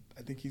son.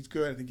 I think he's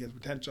good. I think he has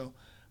potential.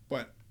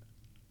 But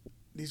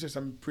these are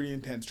some pretty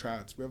intense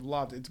tryouts. We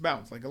have it's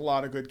balanced. Like, a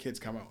lot of good kids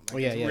come out.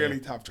 Like, it's a really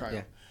tough tryout.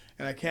 Yeah.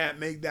 And I can't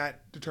make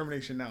that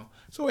determination now.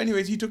 So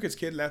anyways, he took his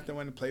kid, left, and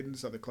went and played in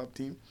this other club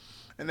team.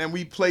 And then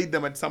we played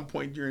them at some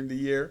point during the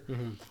year.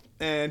 Mm-hmm.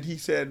 And he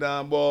said,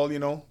 well,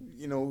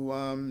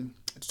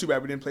 it's too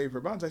bad we didn't play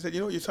for Bounce. I said,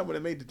 your son would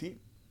have made the team.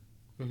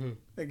 Mm-hmm.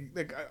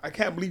 Like I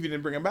can't believe you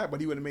didn't bring him back, but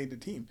he would have made the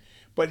team.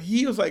 But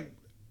he was like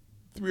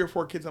 3 or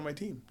 4 kids on my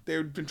team.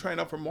 They've been trying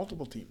out for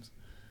multiple teams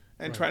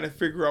and trying to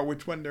figure out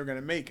which one they're going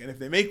to make. And if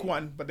they make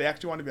one, but they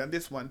actually want to be on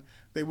this one,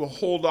 they will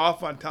hold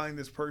off on telling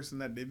this person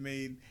that they've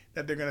made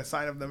that they're going to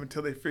sign up them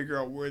until they figure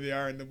out where they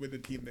are with the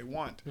team they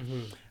want.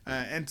 Mm-hmm.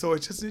 And so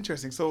it's just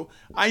interesting. So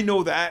I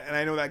know that, and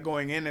I know that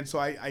going in, and so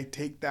I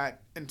take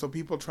that. And so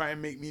people try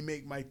and make me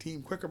make my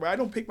team quicker, but I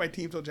don't pick my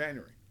team till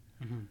January.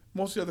 Mm-hmm.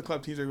 Most of the other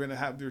club teams are going to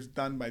have theirs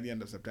done by the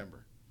end of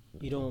September.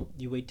 You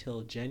wait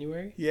till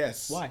January?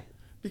 Yes. Why?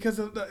 Because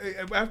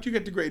after you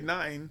get to grade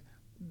 9,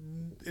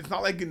 it's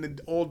not like in the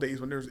old days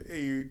when there's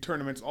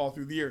tournaments all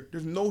through the year.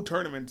 There's no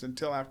tournaments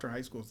until after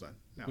high school's done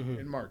now,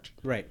 in March.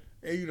 Right.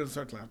 AU doesn't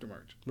start till after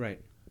March.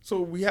 Right. So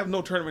we have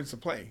no tournaments to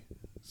play.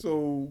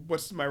 So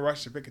what's my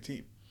rush to pick a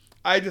team?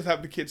 I just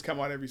have the kids come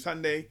out every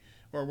Sunday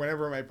or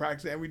whenever I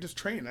practice, and we just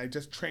train. I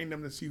just train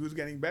them to see who's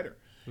getting better.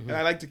 Mm-hmm. And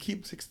I like to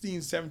keep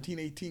 16, 17,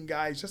 18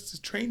 guys just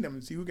to train them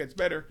and see who gets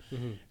better.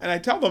 Mm-hmm. And I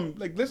tell them,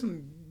 like,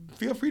 listen,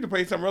 feel free to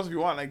play somewhere else if you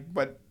want, like,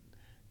 but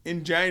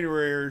in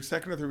January or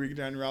second or third week of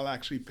January, I'll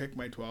actually pick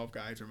my 12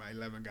 guys or my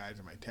 11 guys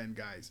or my 10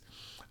 guys.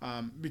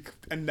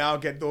 And now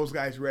get those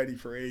guys ready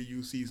for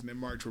AAU season in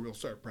March where we'll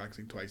start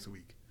practicing twice a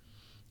week.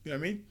 You know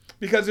what I mean?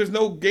 Because there's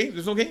no games.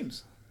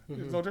 Mm-hmm.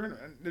 There's no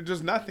tournament. There's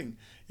just nothing.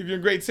 If you're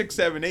in grade 6,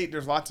 7, 8,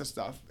 there's lots of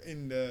stuff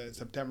in the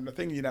September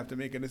thing. You'd have to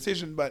make a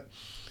decision. But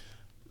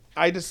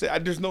I just say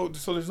there's no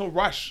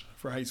rush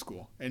for high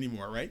school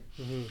anymore, right?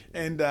 Mm-hmm.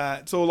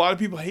 And so a lot of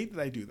people hate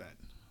that I do that,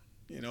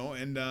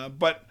 And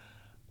but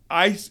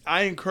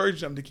I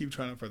encourage them to keep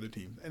trying out for other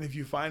teams. And if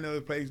you find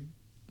another place,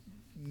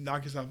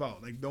 knock yourself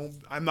out. Like,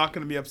 I'm not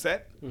going to be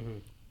upset. Mm-hmm.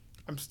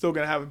 I'm still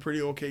going to have a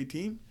pretty okay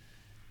team.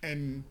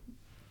 And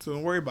so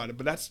don't worry about it.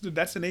 But that's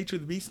the nature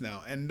of the beast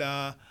now. And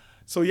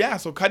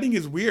so cutting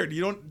is weird.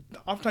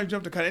 Oftentimes you don't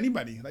have to cut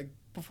anybody. Like,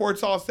 before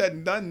it's all said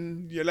and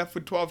done, you're left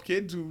with 12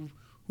 kids who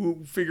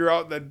figure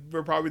out that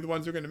we're probably the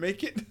ones who are going to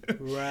make it.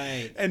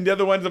 Right. And the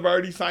other ones have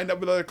already signed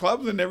up with other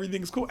clubs and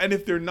everything's cool. And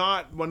if they're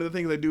not, one of the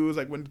things I do is,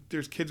 like, when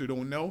there's kids who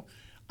don't know,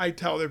 I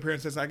tell their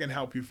parents that I can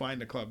help you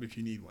find a club if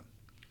you need one.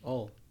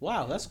 Oh,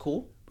 wow, that's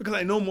cool. Because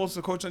I know most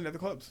of the coaches on the other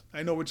clubs.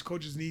 I know which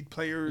coaches need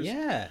players.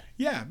 Yeah.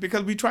 Yeah,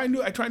 because I try and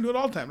do it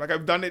all the time. Like,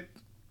 I've done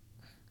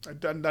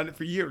it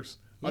for years.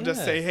 I'll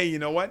just say, hey, you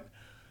know what?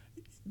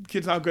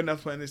 Kid's not good enough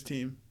to play on this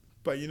team.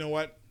 But you know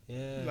what?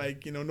 Yeah.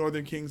 Like,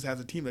 Northern Kings has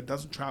a team that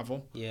doesn't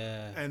travel.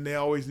 Yeah. And they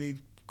always need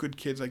good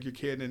kids like your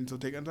kid. And so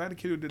I had a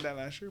kid who did that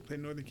last year,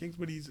 played Northern Kings,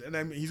 but he's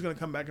going to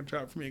come back and try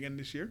out for me again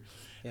this year.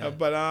 Yeah.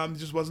 But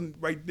just wasn't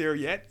right there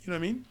yet. You know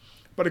what I mean?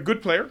 But a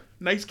good player,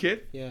 nice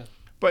kid. Yeah.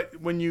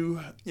 But when you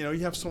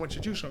have so much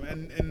to choose from,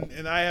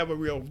 and I have a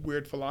real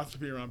weird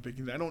philosophy around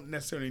picking. I don't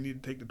necessarily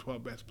need to take the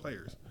 12 best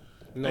players.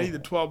 No. I need the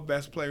 12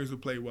 best players who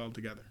play well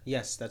together.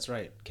 Yes, that's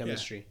right.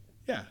 Chemistry.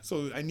 Yeah.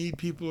 So I need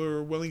people who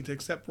are willing to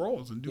accept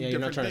roles and do different things.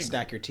 You're not trying to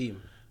stack your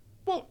team.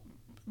 Well,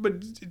 but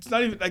it's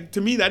not even like,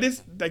 to me, that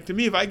is like, to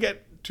me, if I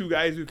get 2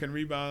 guys who can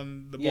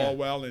rebound the ball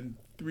well and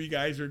 3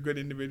 guys who are good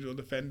individual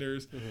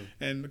defenders, mm-hmm.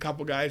 and a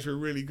couple guys who are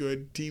really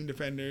good team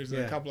defenders,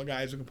 and a couple of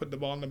guys who can put the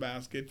ball in the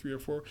basket, 3 or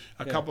 4,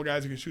 a couple of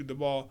guys who can shoot the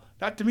ball.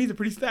 That, to me, is a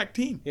pretty stacked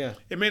team. Yeah.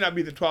 It may not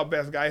be the 12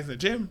 best guys in the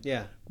gym.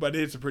 Yeah. But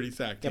it's a pretty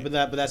stacked team.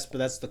 Yeah, but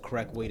that's the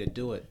correct way to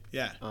do it.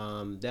 Yeah.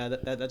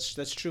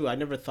 That's true. I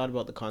never thought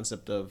about the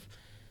concept of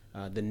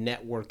the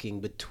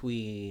networking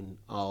between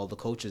all the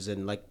coaches,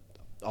 and like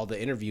all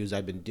the interviews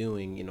I've been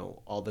doing,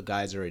 all the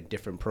guys are in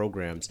different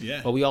programs.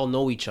 Yeah. But we all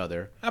know each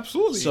other.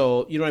 Absolutely.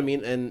 So, you know what I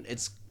mean? And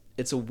it's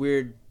a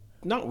weird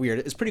not weird.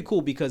 It's pretty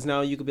cool because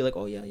now you could be like,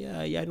 oh yeah,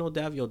 I know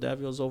Davio.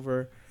 Davio's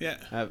over. Yeah.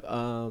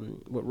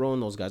 With Rowan,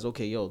 those guys.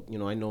 Okay,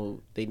 I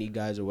know they need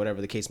guys or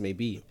whatever the case may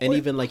be. And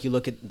even like you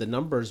look at the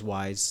numbers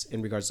wise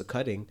in regards to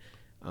cutting,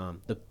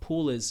 the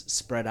pool is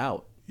spread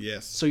out.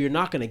 Yes. So you're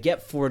not going to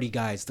get 40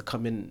 guys to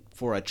come in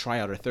for a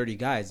tryout or 30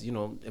 guys.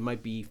 It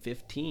might be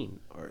 15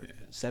 or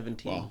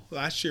 17. Well,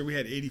 last year we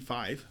had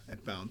 85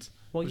 at Bounce.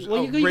 Well,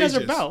 you guys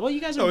are Bounce. Well,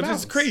 you guys are Bounce. Bounce.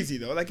 It's just crazy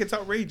though. Like it's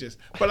outrageous.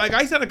 But like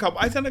I sent a couple.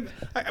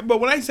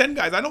 But when I send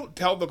guys, I don't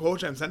tell the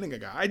coach I'm sending a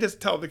guy. I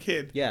just tell the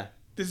kid. Yeah.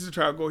 This is a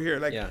tryout. Go here.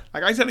 Like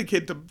I sent a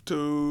kid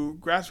to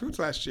Grassroots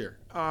last year.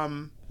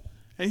 And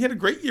he had a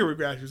great year with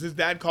Grassroots. His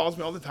dad calls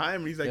me all the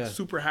time, and he's like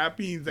super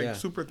happy. He's like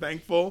super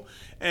thankful.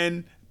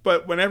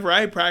 But whenever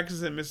I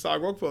practice in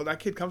Mississauga Oakville, that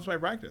kid comes to my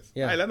practice.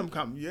 I let him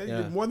come.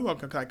 You're more than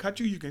welcome. Can I cut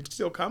you? You can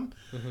still come.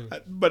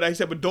 But I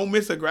said, but don't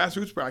miss a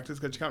Grassroots practice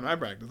because you come to my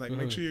practice. Like,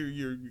 make sure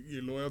you're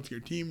loyal to your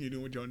team. You're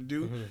doing what you want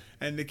to do.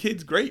 And the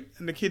kid's great.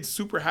 And the kid's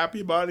super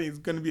happy about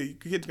it. The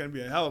kid's going to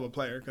be a hell of a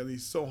player because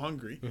he's so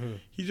hungry.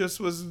 He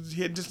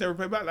had just never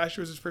played basketball. Last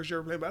year was his first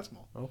year playing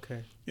basketball.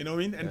 Okay. You know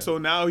what I mean? And so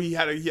now he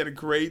had a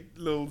great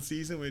little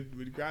season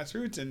with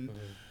Grassroots.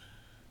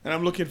 And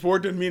I'm looking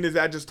forward to it. Me and his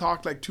dad just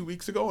talked like 2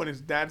 weeks ago, and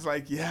his dad's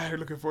like, "Yeah, they're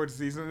looking forward to the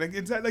season." Like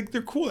it's like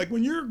they're cool. Like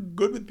when you're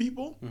good with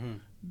people,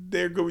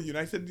 they're good with you. And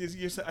I said,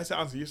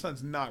 honestly, your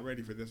son's not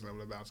ready for this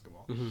level of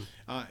basketball.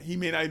 He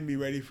may not even be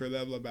ready for a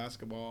level of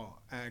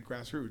basketball at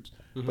Grassroots,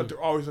 but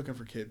they're always looking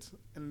for kids,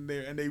 and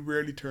they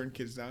rarely turn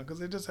kids down because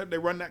they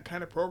run that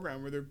kind of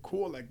program where they're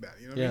cool like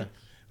that. You know what I mean?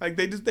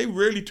 Like they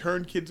rarely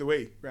turn kids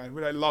away. Right?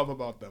 What I love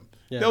about them,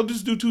 they'll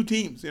just do 2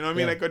 teams. You know what I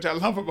mean? Like which I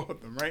love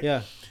about them, right?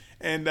 Yeah.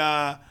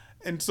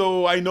 And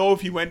so I know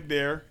if he went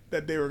there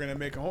that they were going to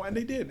make a home, and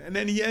they did. And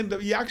then he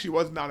actually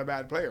was not a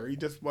bad player. He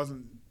just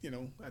wasn't,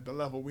 at the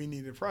level we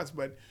needed for us.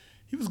 But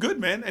he was good,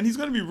 man, and he's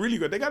going to be really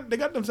good. They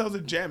got themselves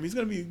a gem. He's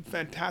going to be a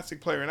fantastic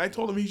player. And I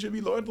told him he should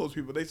be loyal to those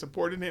people. They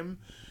supported him.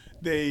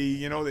 They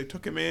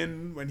took him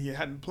in when he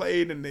hadn't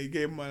played, and they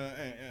gave him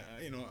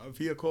a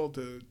vehicle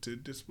to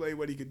display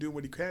what he could do,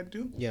 what he can't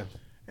do. Yeah.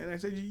 And I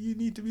said, you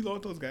need to be loyal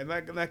to those guys.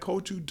 Like that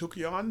coach who took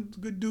you on, is a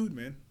good dude,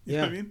 man. You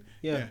know what I mean?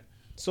 Yeah.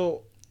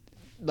 So,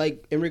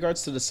 like in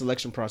regards to the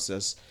selection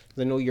process,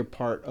 I know you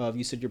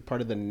said you're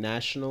part of the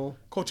national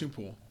coaching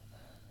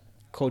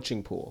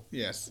pool.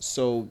 Yes.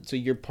 So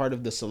you're part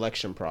of the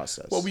selection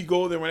process. Well, we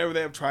go there whenever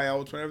they have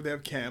tryouts, whenever they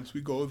have camps.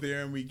 We go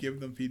there and we give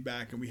them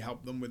feedback and we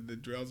help them with the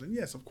drills. And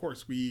yes, of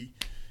course, we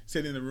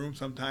sit in the room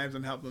sometimes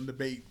and help them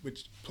debate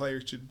which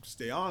players should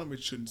stay on and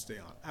which shouldn't stay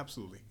on.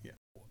 Absolutely, yeah.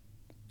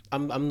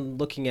 I'm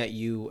looking at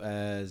you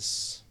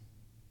as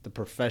the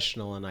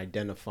professional in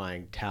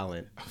identifying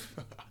talent,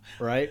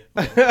 right?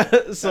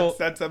 So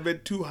that's a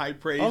bit too high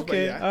praise.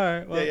 Okay, but all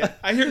right. Well, yeah.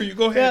 I hear you.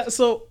 Go ahead. Yeah.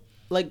 So,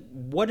 like,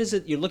 what is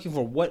it you're looking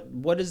for?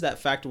 What is that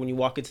factor when you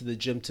walk into the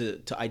gym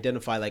to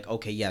identify? Like,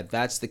 okay, yeah,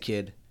 that's the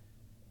kid.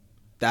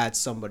 That's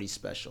somebody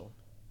special.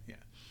 Yeah.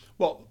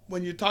 Well,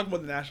 when you're talking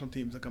about the national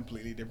team, it's a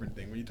completely different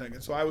thing. When you talking,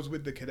 so I was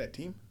with the cadet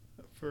team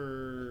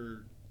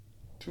for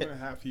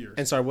 2.5 years.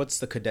 And sorry, what's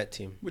the cadet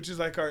team? Which is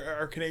like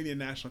our Canadian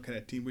national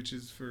cadet team, which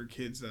is for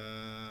kids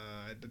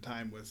at the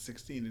time was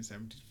 15 and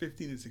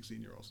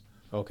 16 year olds.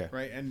 Okay.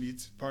 Right, and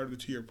it's part of the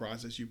 2-year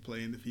process. You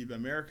play in the FIBA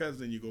Americas,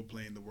 then you go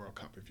play in the World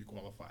Cup if you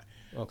qualify.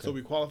 Okay. So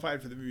we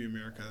qualified for the FIBA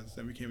Americas,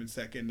 then we came in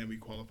second, then we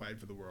qualified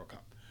for the World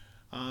Cup.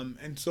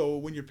 And so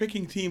when you're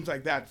picking teams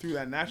like that through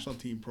that national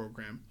team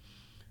program,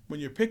 when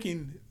you're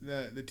picking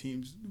the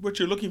teams, what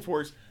you're looking for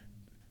is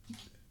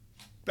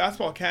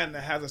Basketball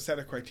Canada has a set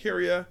of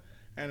criteria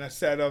and a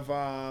set of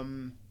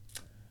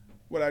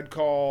what I'd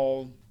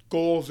call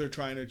goals they're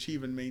trying to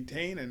achieve and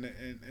maintain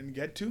and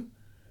get to.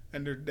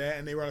 And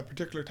they run a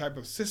particular type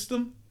of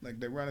system, like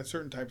they run a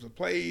certain types of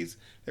plays,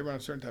 they run a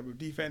certain type of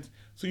defense.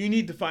 So you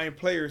need to find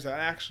players that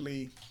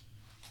actually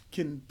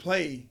can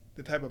play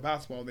the type of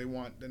basketball they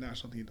want the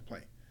national team to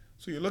play.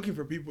 So you're looking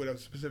for people with a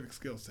specific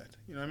skill set,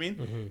 you know what I mean?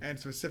 Mm-hmm. And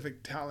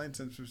specific talents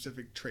and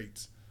specific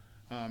traits.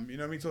 You know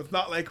what I mean? So it's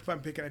not like if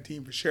I'm picking a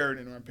team for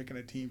Sheridan or I'm picking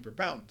a team for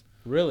Bounce.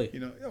 Really?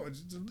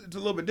 It's a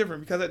little bit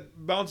different because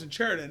at Bounce and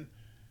Sheridan,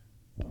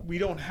 we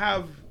don't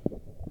have...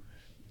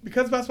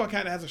 Because Basketball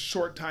Canada has a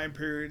short time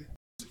period,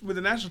 with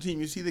the national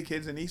team, you see the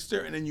kids in Easter,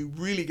 and then you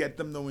really get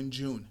them, though, in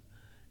June.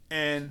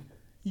 And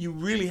you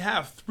really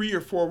have 3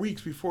 or 4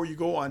 weeks before you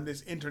go on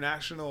this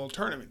international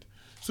tournament.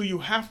 So you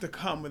have to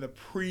come with a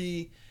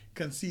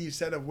preconceived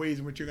set of ways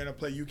in which you're going to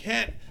play. You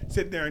can't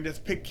sit there and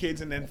just pick kids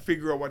and then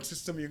figure out what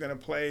system you're going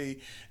to play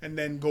and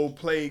then go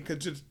play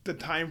because the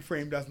time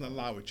frame doesn't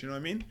allow it. You know what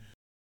I mean?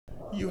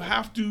 You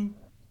have to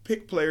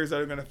pick players that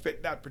are going to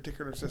fit that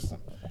particular system.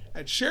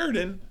 At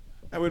Sheridan...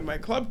 And with my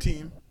club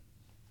team,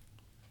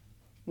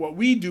 what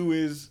we do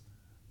is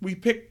we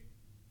pick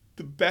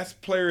the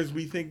best players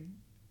we think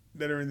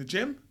that are in the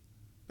gym,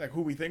 like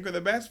who we think are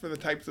the best for the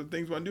types of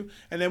things we want to do,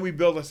 and then we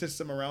build a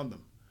system around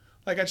them.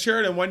 Like at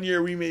Sheridan, one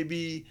year we may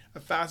be a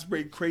fast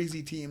break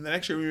crazy team. The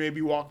next year we may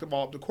be walk the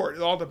ball up the court.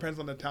 It all depends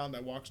on the talent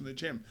that walks in the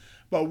gym.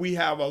 But we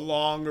have a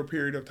longer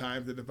period of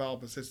time to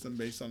develop a system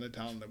based on the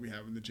talent that we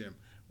have in the gym.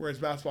 Whereas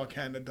Basketball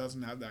Canada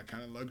doesn't have that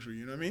kind of luxury,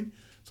 you know what I mean?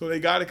 So they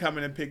got to come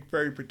in and pick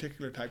very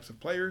particular types of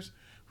players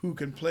who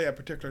can play a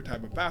particular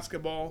type of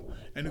basketball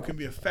and who can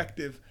be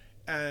effective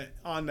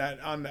on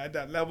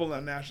that level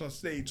on national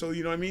stage. So,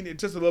 you know what I mean?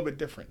 It's just a little bit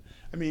different.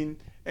 I mean,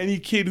 any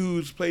kid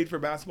who's played for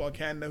Basketball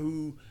Canada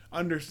who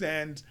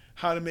understands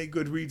how to make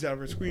good reads out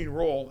of a screen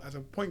roll as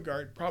a point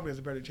guard probably has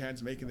a better chance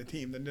of making the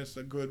team than just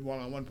a good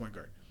one-on-one point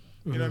guard.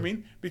 You know what I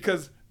mean?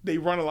 Because they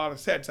run a lot of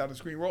sets out of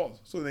screen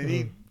rolls. So they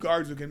need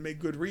guards who can make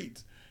good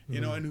reads,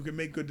 you know, and who can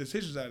make good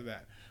decisions out of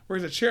that.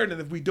 Whereas at Sheridan,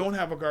 if we don't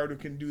have a guard who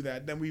can do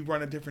that, then we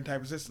run a different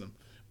type of system.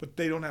 But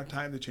they don't have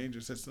time to change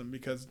their system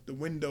because the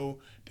window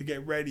to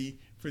get ready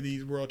for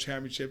these world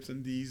championships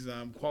and these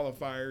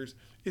qualifiers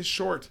is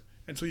short.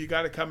 And so you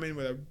got to come in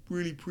with a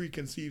really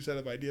preconceived set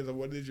of ideas of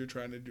what it is you're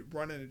trying to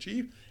run and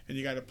achieve, and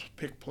you got to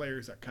pick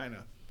players that kind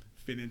of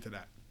fit into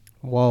that.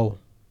 Whoa.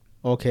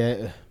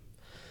 Okay.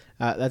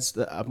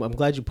 I'm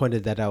glad you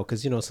pointed that out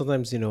because, you know,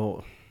 sometimes, you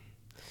know,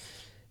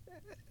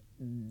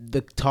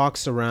 the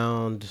talks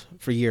around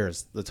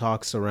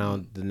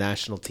the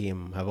national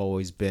team have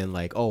always been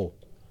like, oh,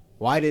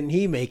 why didn't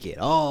he make it?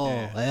 Oh,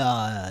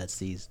 yeah, it's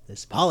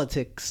this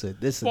politics,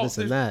 this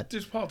and that.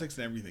 There's politics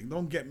and everything.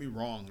 Don't get me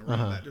wrong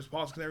around that. There's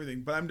politics and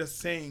everything. But I'm just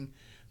saying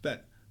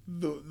that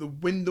the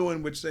window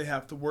in which they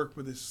have to work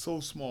with is so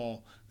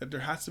small that there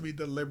has to be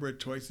deliberate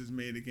choices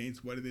made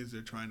against what it is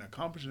they're trying to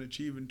accomplish and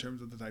achieve in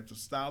terms of the types of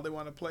style they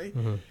want to play.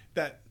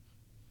 That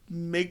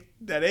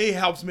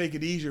helps make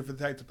it easier for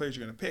the types of players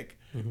you're going to pick.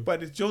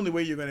 But it's the only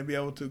way you're going to be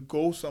able to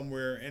go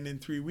somewhere and in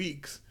 3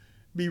 weeks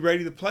be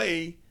ready to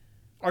play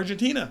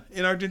Argentina,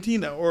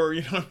 or,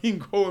 you know what I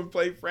mean, go and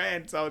play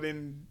France out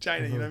in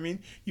China, you know what I mean?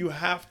 You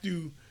have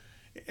to,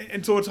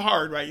 and so it's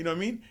hard, right? You know what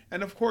I mean?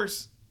 And of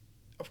course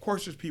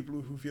there's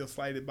people who feel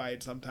slighted by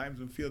it sometimes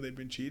and feel they've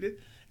been cheated.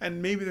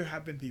 And maybe there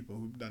have been people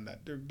who've done that.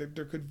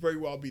 There could very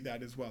well be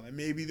that as well. And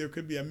maybe there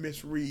could be a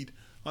misread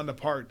on the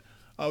part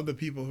of the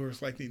people who are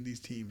selecting these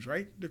teams,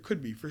 right? There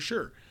could be, for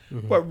sure.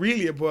 What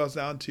really it boils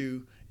down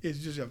to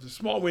is just you have a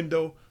small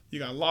window. You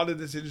got a lot of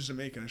decisions to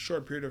make in a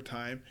short period of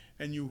time,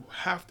 and you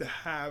have to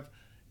have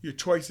your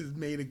choices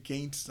made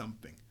against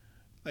something.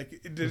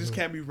 Like, there just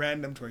can't be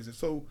random choices.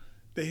 So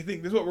they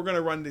think, this is what we're going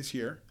to run this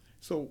year.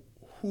 So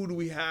who do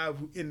we have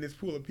in this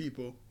pool of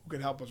people who can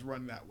help us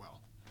run that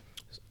well?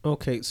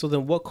 Okay, so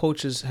then what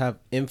coaches have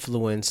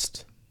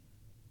influenced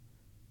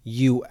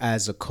you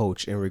as a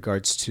coach in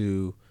regards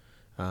to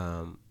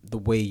the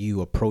way you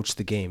approach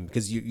the game?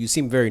 Because you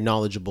seem very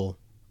knowledgeable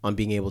on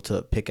being able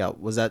to pick out.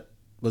 Was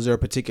there a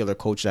particular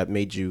coach that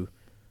made you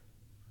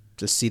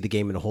just see the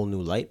game in a whole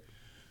new light?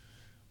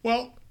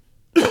 Well,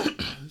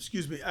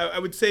 excuse me. I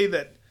would say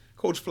that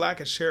Coach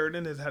Flack at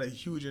Sheridan has had a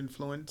huge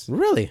influence.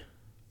 Really?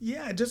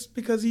 Yeah, just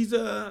because he's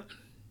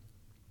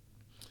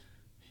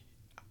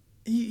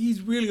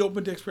really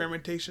open to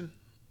experimentation,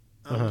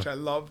 which I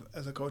love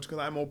as a coach because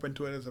I'm open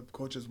to it as a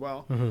coach as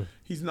well.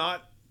 He's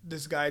not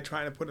this guy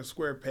trying to put a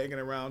square peg in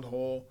a round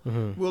hole.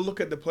 We'll look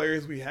at the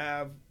players we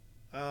have.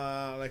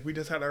 Like we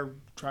just had our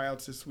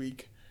tryouts this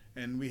week,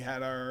 and we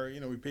had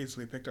we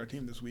basically picked our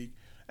team this week.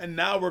 And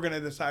now we're going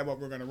to decide what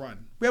we're going to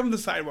run. We haven't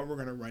decided what we're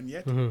going to run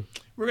yet. We're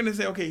going to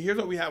say, okay, here's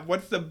what we have.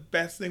 What's the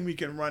best thing we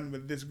can run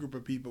with this group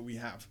of people we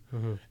have?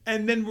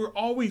 And then we're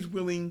always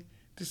willing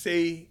to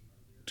say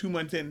 2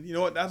 months in, you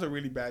know what, that's a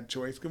really bad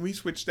choice. Can we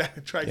switch that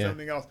and try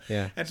something else?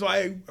 Yeah. And so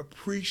I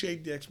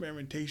appreciate the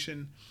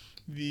experimentation.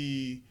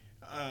 He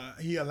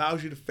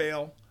allows you to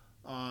fail.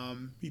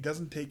 He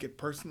doesn't take it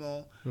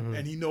personal,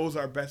 and he knows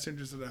our best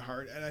interests at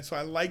heart. And so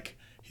I like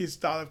his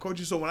style of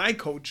coaching. So when I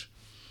coach,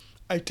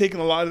 I've taken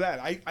a lot of that.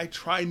 I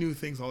try new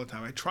things all the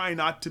time. I try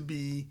not to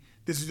be,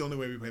 this is the only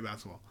way we play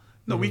basketball.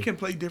 No, we can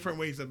play different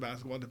ways of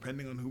basketball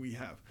depending on who we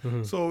have.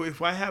 So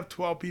if I have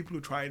 12 people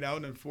who try it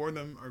out and 4 of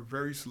them are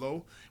very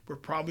slow, we're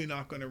probably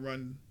not going to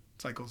run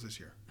cycles this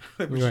year,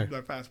 which is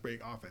our fast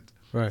break offense.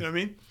 Right. You know what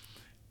I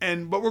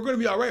mean? But we're going to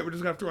be all right. We're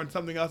just going to have to run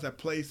something else that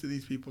plays to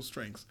these people's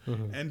strengths.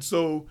 And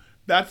so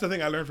that's the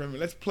thing I learned from him.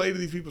 Let's play to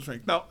these people's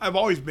strengths. Now, I've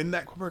always been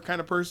that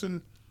kind of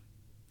person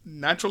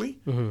naturally.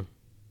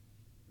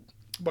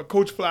 But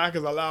Coach Flack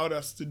has allowed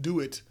us to do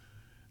it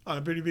on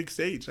a pretty big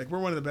stage. Like, we're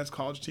one of the best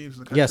college teams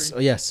in the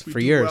country. Yes, we for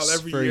do years. well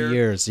every For year.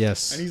 years,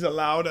 yes. And he's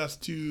allowed us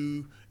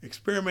to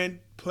experiment,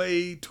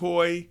 play,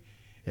 toy.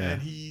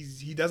 And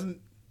he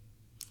doesn't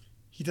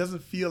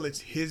feel it's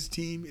his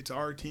team, it's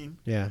our team.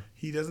 Yeah.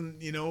 He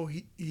doesn't,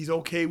 he's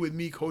okay with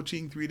me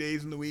coaching 3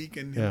 days in the week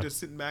and him just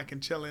sitting back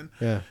and chilling.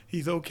 Yeah.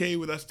 He's okay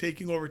with us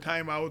taking over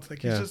timeouts.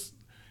 Like,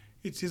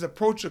 it's his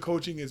approach to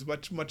coaching is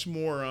much, much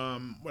more,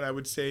 what I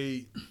would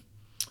say,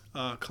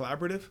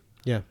 collaborative.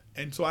 Yeah.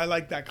 And so I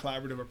like that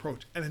collaborative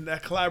approach. And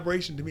that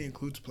collaboration to me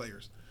includes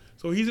players.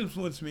 So he's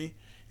influenced me.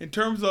 In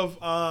terms of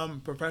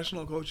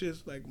professional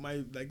coaches, like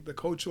the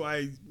coach who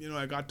I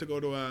got to go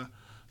to a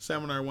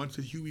seminar once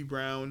with Huey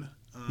Brown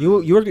You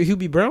worked with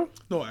Hubie Brown?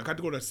 No, I got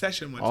to go to a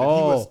session once. Oh. And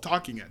he was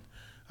talking at.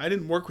 I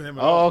didn't work with him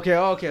at all. Okay.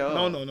 Oh.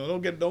 No.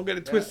 Don't get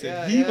it twisted.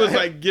 yeah, he yeah. was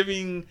like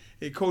giving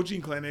a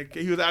coaching clinic.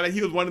 He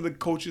was one of the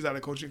coaches at a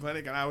coaching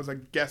clinic, and I was a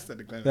guest at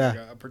the clinic, Yeah.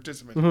 like a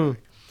participant. In the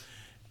clinic.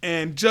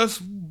 And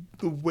just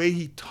the way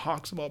he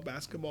talks about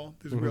basketball,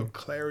 there's real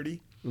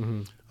clarity.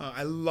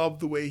 I love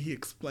the way he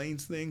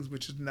explains things,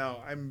 which is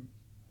now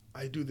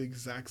I do the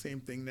exact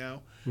same thing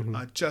now.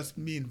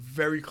 Just being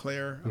very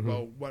clear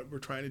about what we're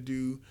trying to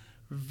do,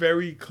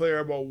 very clear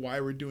about why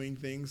we're doing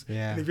things.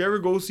 Yeah. And if you ever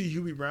go see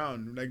Hubie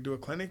Brown, like do a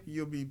clinic,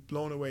 you'll be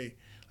blown away.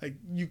 Like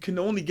you can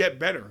only get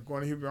better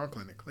going to Hubie Brown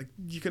clinic. Like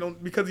you can only,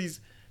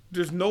 because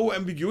there's no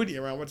ambiguity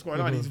around what's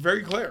going on. He's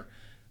very clear.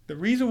 The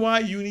reason why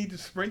you need to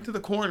sprint to the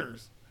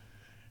corners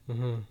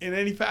in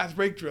any fast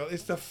break drill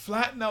is to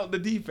flatten out the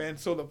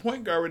defense so the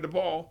point guard with the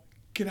ball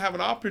can have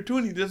an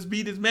opportunity to just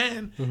beat his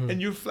man and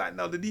you flatten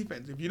out the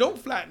defense. If you don't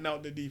flatten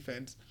out the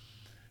defense,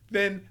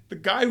 then the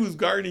guy who's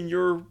guarding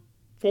your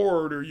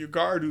forward or your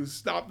guard who's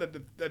stopped at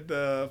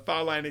the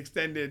foul line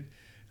extended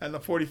and the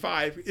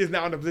 45 is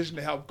now in a position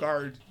to help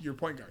guard your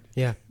point guard.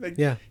 Yeah. Like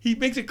Yeah. he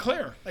makes it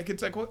clear. Like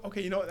it's like, well,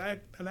 okay, you know what,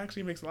 that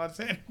actually makes a lot of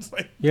sense.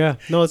 Like Yeah,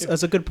 no,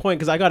 that's a good point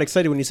because I got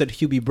excited when you said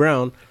Hubie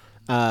Brown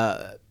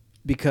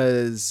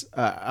because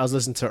I was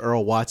listening to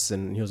Earl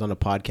Watson. He was on a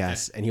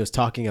podcast and he was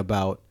talking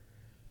about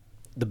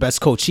the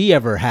best coach he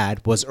ever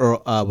had was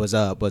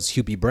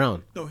Hubie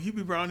Brown. No,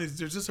 Hubie Brown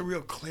there's just a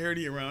real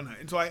clarity around it.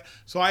 And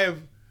so I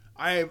have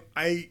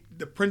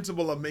the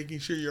principle of making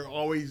sure you're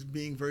always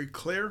being very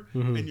clear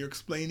and you're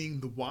explaining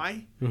the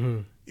why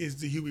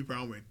is the Hubie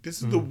Brown way.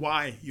 This is the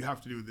why you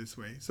have to do it this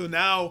way. So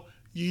now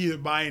you either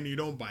buy in or you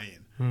don't buy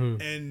in.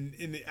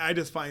 And I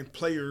just find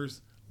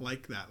players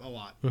like that a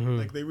lot.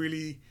 Like they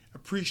really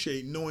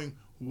appreciate knowing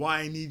why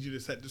I need you to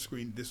set the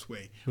screen this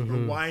way or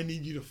why I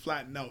need you to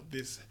flatten out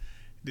this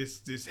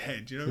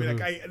hedge. You know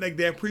what I mean? Like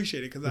they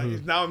appreciate it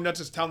because now I'm not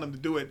just telling them to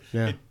do it.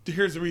 Yeah.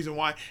 Here's the reason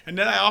why. And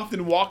then I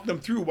often walk them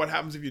through what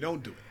happens if you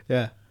don't do it.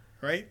 Yeah.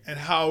 Right? And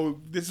how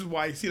this is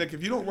why you see, like,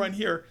 if you don't run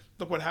here,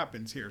 look what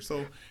happens here.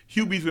 So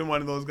Hubie's been one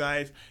of those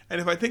guys.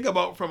 And if I think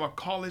about from a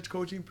college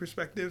coaching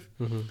perspective,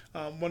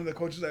 one of the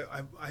coaches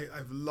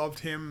I've loved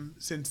him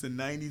since the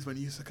 90s when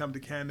he used to come to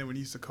Canada, when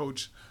he used to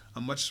coach a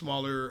much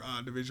smaller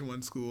Division I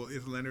school,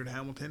 is Leonard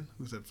Hamilton,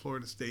 who's at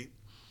Florida State.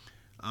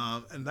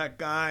 And that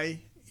guy,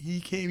 he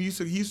used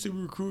to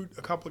recruit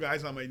a couple of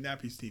guys on my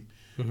Nappies team.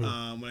 When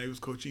I was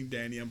coaching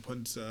Danny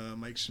Umpuntz,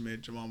 Mike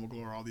Schmidt, Jamal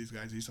McGlure, all these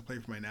guys, he used to play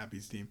for my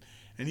Nappies team.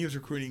 And he was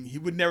recruiting. He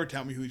would never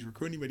tell me who he's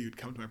recruiting, but he would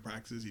come to my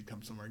practices. He'd come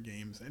to some of our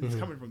games. And he's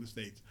coming from the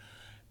States.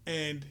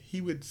 And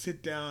he would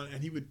sit down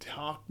and he would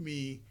talk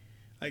me.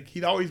 Like,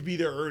 he'd always be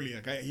there early.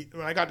 Like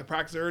when I got to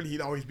practice early,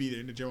 he'd always be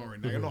there in the gym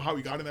already. I don't know how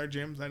he got in our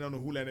gyms. I don't know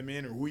who let him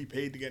in or who he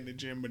paid to get in the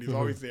gym, but he's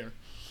always there.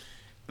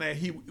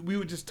 And we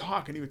would just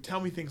talk, and he would tell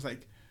me things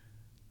like,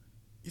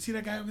 you see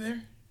that guy over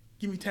there?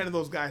 Give me 10 of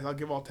those guys. I'll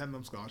give all 10 of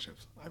them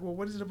scholarships. I go, well,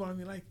 what is it about him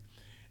you like?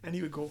 And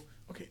he would go,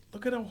 okay,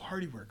 look at how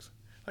hard he works.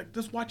 Like,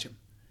 just watch him.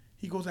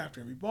 He goes after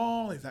every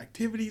ball. His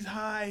activity's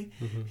high.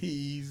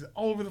 He's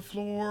all over the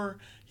floor.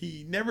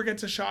 He never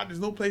gets a shot. There's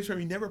no place for him.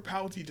 He never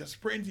pouts. He just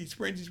sprints.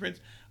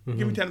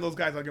 Give me 10 of those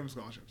guys. I'll give him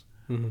scholarships.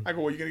 I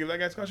go, well, you going to give that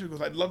guy a scholarship? He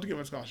goes, I'd love to give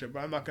him a scholarship,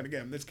 but I'm not going to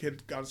get him. This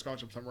kid got a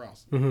scholarship somewhere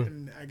else.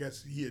 And I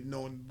guess he had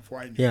known before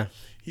I knew. Yeah.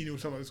 He knew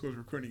some of the schools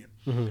were recruiting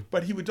him.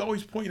 But he would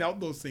always point out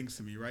those things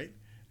to me, right?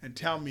 And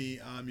tell me,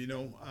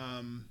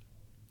 And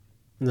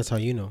that's how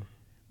you know.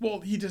 well,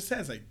 he just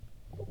says, like,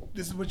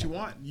 this is what you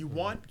want. You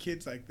want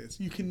kids like this.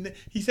 You can.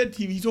 He said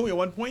to me, he told me at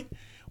one point,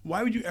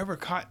 why would you ever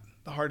cut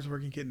the hardest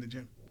working kid in the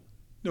gym?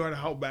 No matter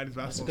how bad his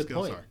basketball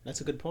skills are.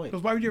 That's a good point.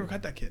 Because why would you ever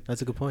cut that kid?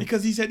 That's a good point.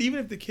 Because he said even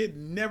if the kid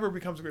never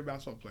becomes a great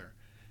basketball player,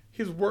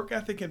 his work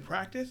ethic and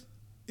practice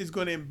is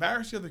going to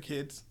embarrass the other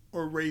kids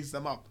or raise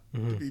them up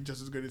to be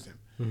just as good as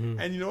him.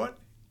 And you know what?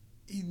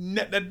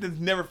 That has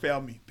never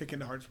failed me, picking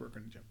the hardest worker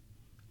in the gym.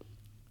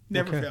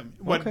 Never failed me.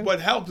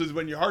 What helps is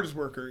when your hardest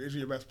worker is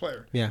your best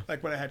player. Yeah.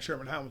 Like when I had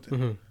Sherman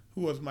Hamilton,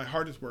 who was my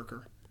hardest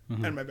worker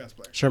and my best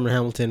player. Sherman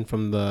Hamilton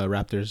from the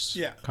Raptors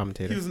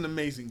commentator. He was an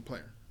amazing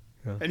player.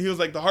 Yeah. And he was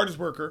like the hardest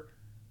worker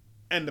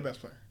and the best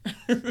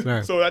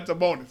player. So that's a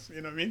bonus. You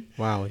know what I mean?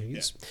 Wow.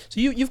 Yeah. So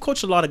you've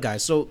coached a lot of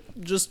guys. So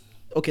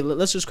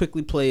let's just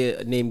quickly play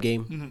a name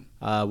game.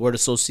 Word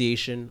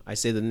association. I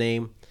say the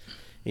name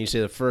and you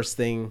say the first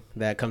thing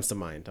that comes to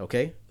mind.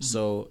 Okay?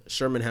 So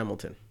Sherman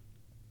Hamilton.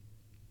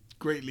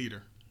 Great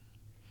leader.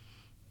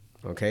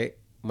 Okay.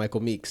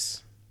 Michael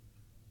Meeks.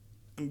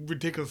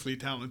 Ridiculously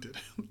talented.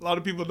 A lot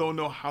of people don't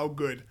know how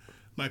good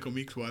Michael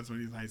Meeks was when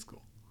he was in high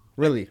school.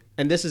 Really?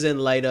 And this is in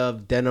light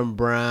of Denham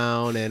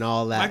Brown and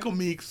all that. Michael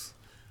Meeks,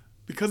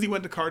 because he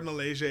went to Cardinal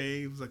Leger,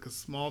 it was like a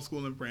small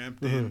school in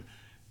Brampton,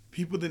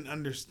 people didn't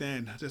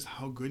understand just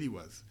how good he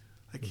was.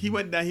 Like he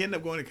ended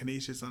up going to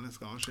Canisius on a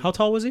scholarship. How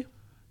tall was he?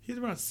 He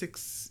was around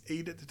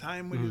 6'8" at the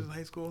time when he was in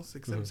high school,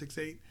 6'7",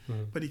 6'8".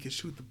 But he could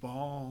shoot the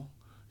ball.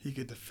 He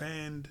could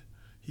defend.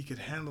 He could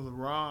handle the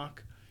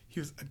rock. He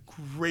was a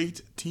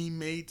great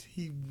teammate.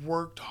 He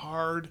worked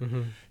hard.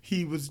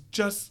 He was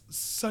just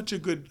such a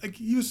good,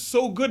 he was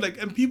so good.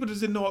 And people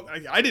just didn't know.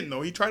 I didn't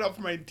know. He tried out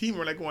for my team.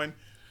 We're going,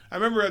 I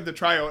remember at the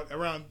tryout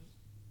around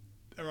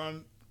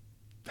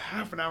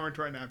half an hour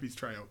into our Nappies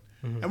tryout.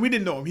 And we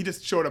didn't know him. He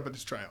just showed up at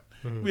this tryout.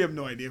 We have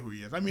no idea who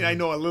he is. I mean, I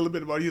know a little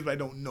bit about him, but I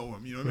don't know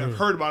him. I've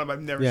heard about him, but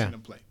I've never seen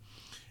him play.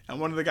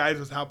 And one of the guys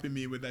was helping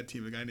me with that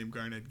team, a guy named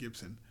Garnett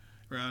Gibson.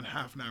 Around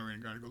half an hour in,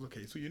 Garnett goes,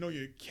 okay, so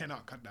you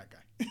cannot cut that guy.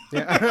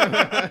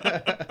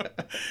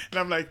 And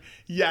I'm like,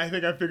 yeah, I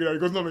think I figured out. He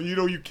goes, no,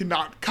 you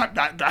cannot cut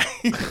that guy.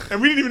 And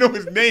we didn't even know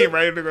his name,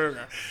 right?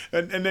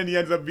 And then he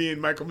ends up being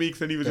Michael Meeks,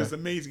 and he was just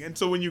amazing. And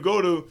so when you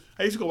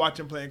I used to go watch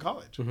him play in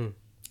college. I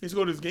used to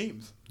go to his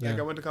games. I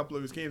went to a couple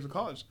of his games in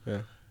college.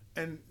 Yeah.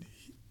 And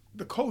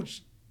the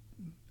coach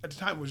at the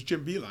time was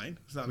Jim Beeline.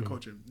 He's not the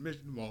coach at not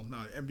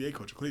an NBA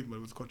coach at Cleveland,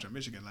 but was coach at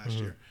Michigan last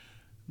year.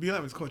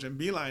 Beeline was coach, and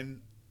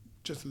Beeline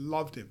just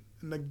loved him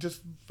and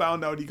just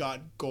found out he got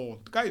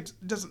gold. The guy is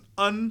just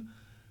an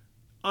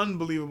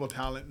unbelievable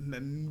talent,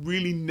 and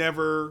really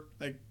never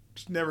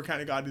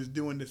kind of got his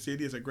due in the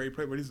city as a great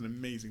player, but he's an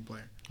amazing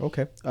player.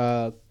 Okay.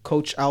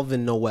 Coach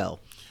Alvin Noel.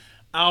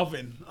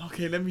 Alvin.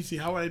 Okay, let me see.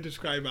 How would I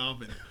describe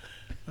Alvin?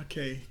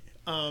 Okay.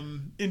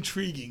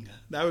 Intriguing.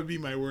 That would be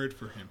my word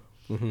for him.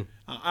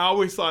 I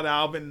always thought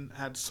Alvin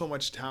had so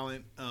much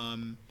talent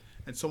and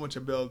so much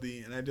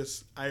ability, and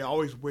I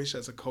always wish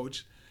as a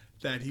coach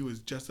that he was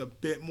just a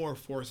bit more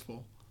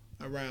forceful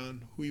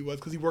around who he was,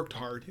 because he worked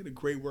hard. He had a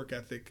great work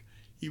ethic.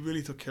 He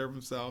really took care of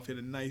himself. He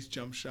had a nice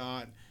jump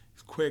shot.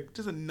 He's quick.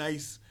 Just a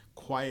nice,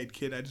 quiet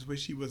kid. I just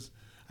wish he was.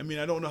 I mean,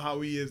 I don't know how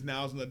he is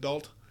now as an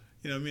adult.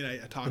 I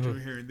talked to him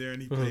here and there,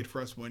 and he played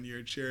for us 1 year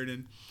at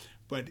Sheridan.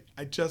 But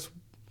I just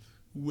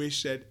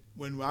wish that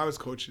when I was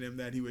coaching him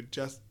that he would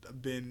just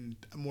have been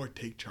a more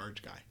take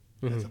charge guy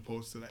as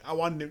opposed to that. I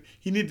wanted him.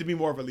 He needed to be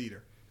more of a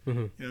leader.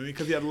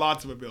 Because he had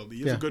lots of ability.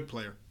 He was a good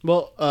player.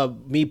 Well,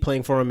 me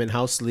playing for him in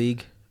house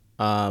league,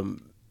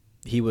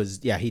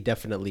 he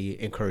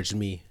definitely encouraged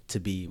me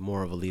to be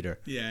more of a leader.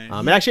 Yeah.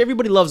 And actually,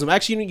 everybody loves him.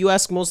 Actually, you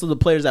ask most of the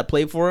players that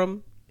play for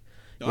him.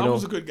 He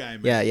was a good guy,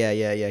 man.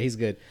 Yeah. He's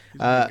good.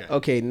 He's a good guy.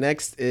 Okay,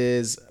 next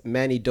is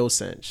Manny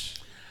Dosanjh.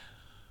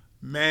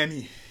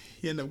 Manny.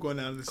 He ended up going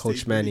down to the Coach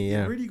States. Manny,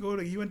 Where did he go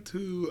to? He went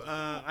to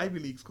Ivy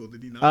League school,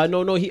 did he not?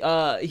 No.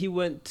 He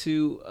went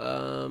to...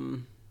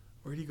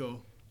 where did he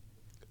go?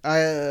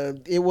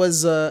 It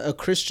was a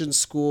Christian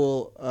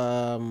school.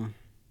 I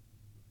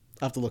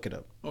have to look it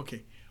up.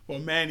 Okay. Well,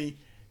 Manny,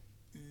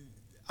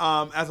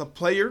 as a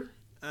player,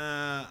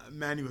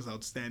 Manny was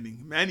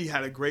outstanding. Manny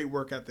had a great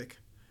work ethic.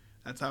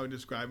 That's how I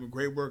describe him.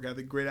 Great work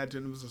ethic, great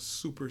attitude. He was a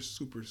super,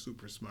 super,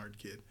 super smart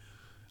kid.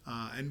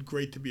 And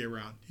great to be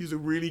around. He's a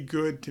really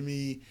good, to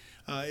me,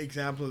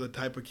 example of the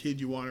type of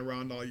kid you want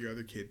around all your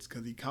other kids,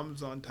 because he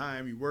comes on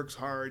time, he works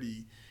hard,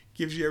 he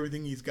gives you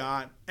everything he's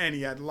got, and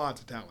he had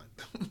lots of talent.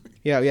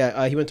 He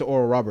went to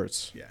Oral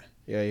Roberts.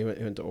 Yeah, he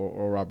went to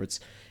Oral Roberts.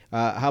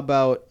 How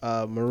about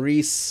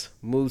Maurice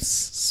Moose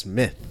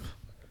Smith?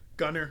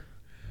 Gunner.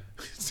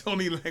 It's the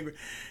only language.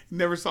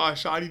 Never saw a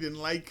shot he didn't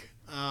like.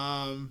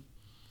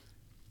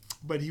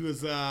 But he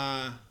was...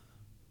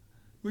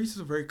 Maurice is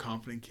a very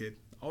confident kid.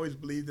 Always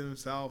believed in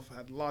himself,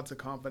 had lots of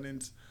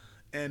confidence,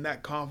 and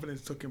that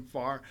confidence took him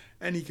far,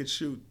 and he could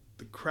shoot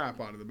the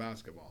crap out of the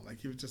basketball.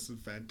 He was just a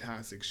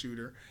fantastic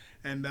shooter,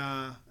 and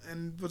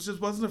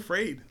wasn't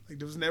afraid.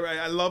 There was never.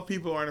 I love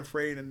people who aren't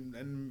afraid,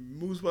 and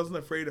Moose wasn't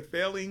afraid of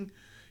failing.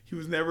 You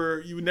would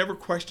never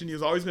question. He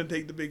was always going to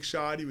take the big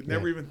shot. He would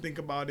never even think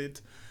about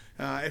it.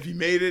 If he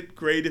made it,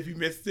 great. If he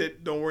missed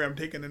it, don't worry, I'm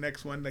taking the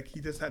next one.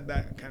 He just had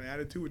that kind of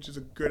attitude, which is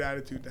a good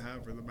attitude to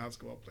have for the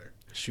basketball player.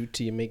 Shoot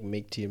till you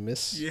make till you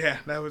miss. Yeah,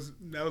 that was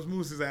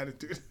Moose's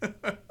attitude.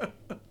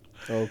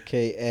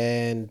 Okay,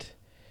 and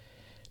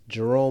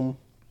Jerome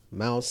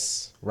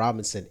Mouse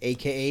Robinson,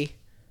 a.k.a.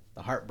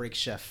 the Heartbreak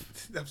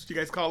Chef. That's what you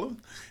guys call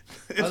him?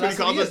 That's what he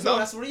calls himself? No,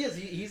 that's what he is.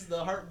 He's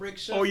the Heartbreak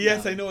Chef. Oh,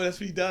 yes, now. I know. That's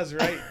what he does,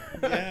 right?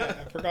 Yeah,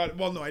 I forgot.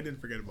 Well, no, I didn't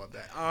forget about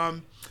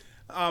that.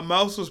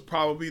 Mouse was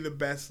probably the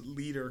best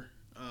leader.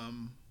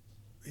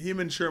 Him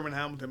and Sherman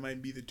Hamilton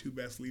might be the two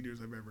best leaders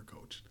I've ever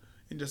coached,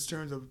 in just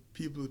terms of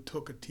people who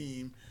took a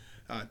team,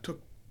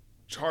 took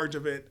charge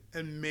of it,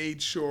 and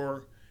made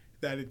sure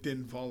that it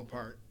didn't fall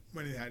apart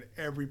when it had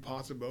every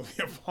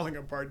possibility of falling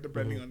apart,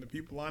 depending on the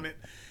people on it.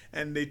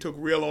 And they took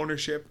real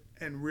ownership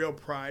and real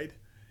pride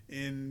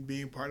in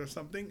being part of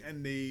something,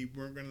 and they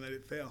weren't going to let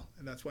it fail.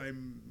 And that's why,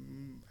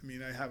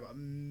 I have a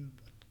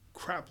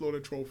crap load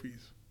of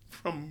trophies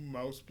from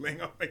Mouse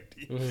playing on my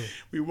team.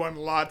 We won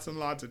lots and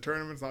lots of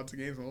tournaments, lots of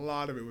games, and a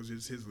lot of it was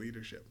just his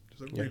leadership.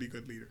 Just a really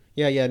good leader.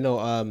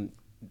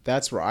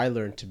 That's where I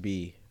learned to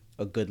be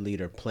a good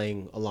leader,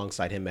 playing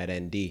alongside him at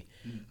ND.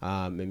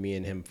 And me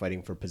and him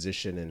fighting for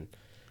position and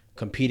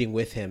competing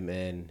with him,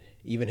 and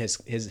even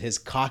his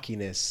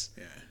cockiness.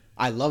 Yeah.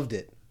 I loved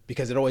it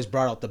because it always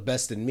brought out the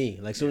best in me.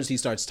 As soon as he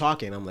starts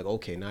talking, I'm like,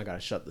 okay, now I gotta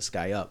shut this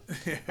guy up.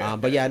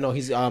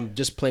 He's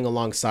just playing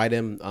alongside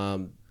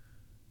him.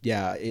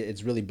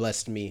 it's really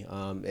blessed me.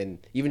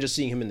 And even just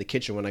seeing him in the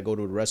kitchen when I go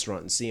to a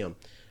restaurant and see him,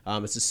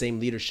 it's the same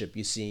leadership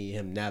you see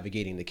him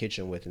navigating the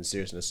kitchen with and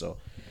seriousness. So,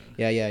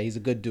 yeah, he's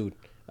a good dude.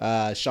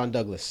 Sean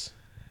Douglas.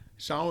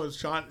 Sean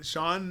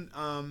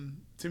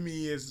to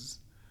me is,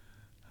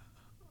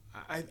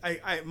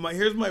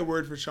 here's my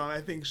word for Sean.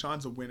 I think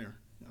Sean's a winner.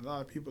 A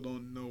lot of people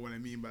don't know what I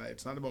mean by that.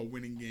 It's not about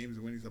winning games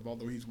and winning stuff,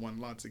 although he's won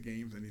lots of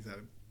games and he's had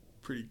a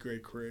pretty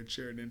great career at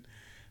Sheridan.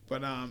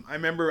 But I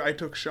remember I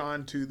took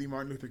Sean to the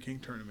Martin Luther King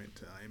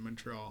tournament in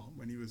Montreal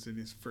when he was in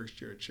his first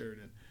year at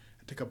Sheridan.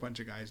 I took a bunch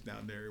of guys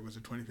down there. It was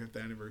the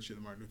 25th anniversary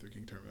of the Martin Luther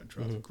King tournament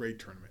in Montreal. It was a great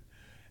tournament.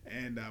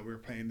 And we were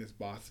playing this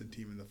Boston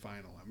team in the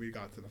final, and we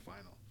got to the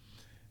final.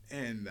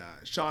 And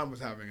Sean was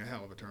having a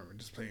hell of a tournament,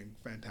 just playing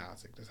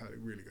fantastic. Just had a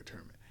really good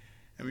tournament.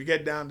 And we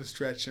get down the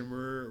stretch, and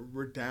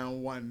we're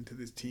down 1 to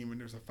this team, and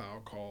there's a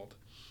foul called,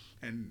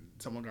 and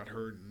someone got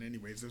hurt. And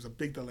anyways, there was a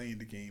big delay in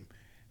the game.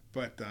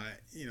 But,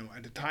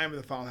 at the time of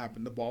the foul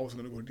happened, the ball was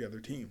going to go to the other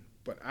team.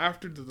 But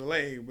after the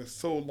delay was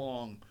so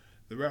long,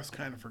 the refs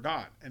kind of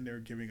forgot, and they were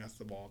giving us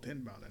the ball to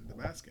inbound into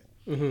the basket.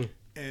 Mm-hmm.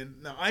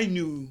 And now I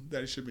knew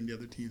that it should have been the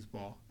other team's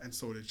ball, and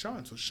so did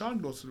Sean. So Sean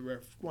goes to the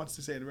ref, wants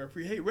to say to the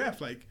referee, "Hey,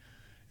 ref, like,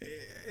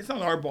 it's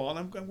not our ball." And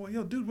I'm going,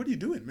 "Yo, dude, what are you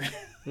doing, man?"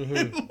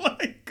 Mm-hmm.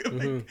 like,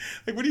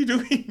 what are you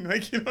doing?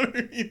 Like, you know what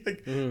I mean?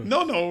 Like,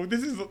 no,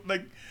 this is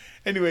like.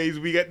 Anyways,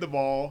 we get the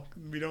ball.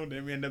 We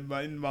end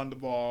up inbound the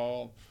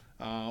ball.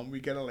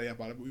 We get a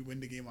layup out of it. We win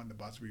the game on the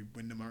bus. We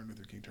win the Martin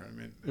Luther King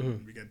tournament.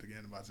 And we get the game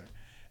on the bus.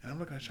 And I'm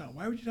looking at Sean,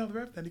 "Why would you tell the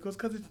ref that?" He goes,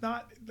 "Because it's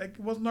not, like,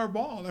 it wasn't our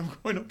ball." And I'm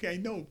going, "Okay, I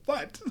know,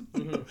 but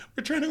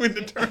we're trying to win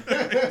the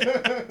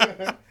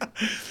tournament."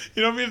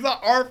 You know what I mean? It's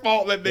not our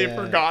fault that they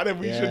forgot,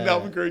 and we shouldn't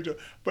help encourage them.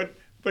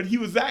 But he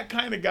was that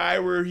kind of guy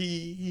where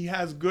he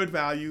has good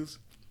values,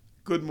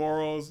 good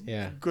morals,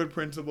 good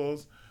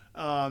principles.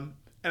 And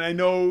I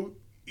know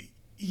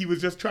he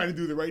was just trying to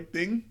do the right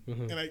thing.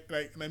 And I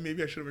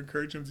maybe I should have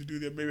encouraged him to do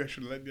that. Maybe I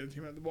should have let the other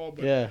team have the ball.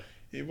 But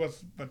it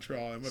was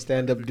Montreal. It was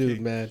stand-up dude,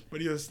 King, man.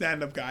 But he was a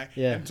stand-up guy.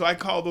 Yeah. And so I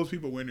call those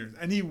people winners.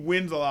 And he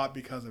wins a lot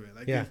because of it.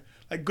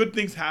 Like good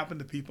things happen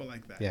to people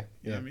like that. Yeah.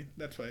 You know what I mean?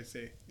 That's what I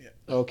say. Yeah.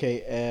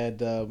 Okay,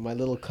 and my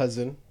little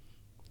cousin,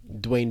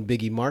 Dwayne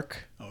Biggie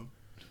Mark. Oh,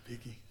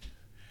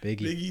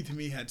 Biggie to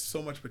me had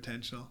so much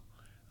potential.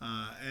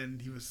 And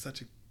he was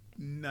such a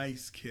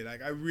nice kid.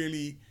 Like, I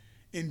really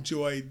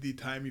enjoyed the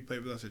time he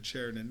played with us at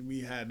Sheridan.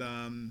 We had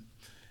and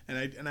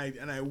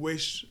I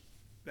wish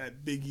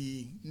that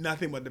Biggie,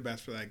 nothing but the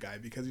best for that guy,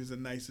 because he was the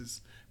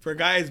nicest. For a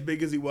guy as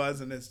big as he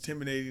was and as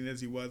intimidating as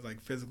he was,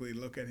 like, physically,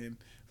 look at him.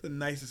 The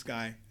nicest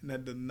guy and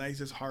had the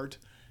nicest heart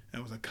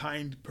and was a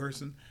kind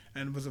person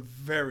and was a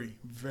very,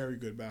 very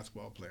good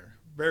basketball player.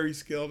 Very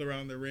skilled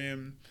around the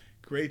rim,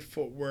 great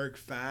footwork,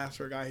 fast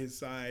for a guy his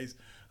size.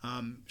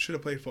 Should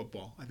have played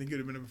football. I think he would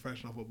have been a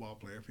professional football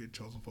player if he had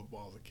chosen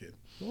football as a kid.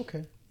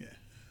 Okay. Yeah.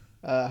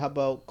 How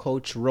about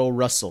Coach Roe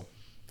Russell?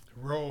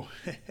 Roe.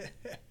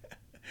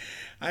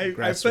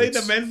 I played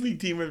the men's league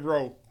team with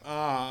Roe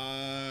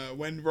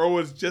when Roe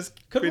was just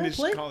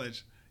finished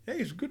college. Yeah,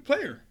 he's a good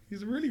player.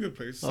 He's a really good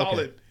player.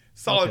 Solid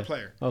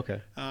player.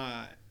 Okay.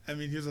 I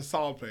mean, he was a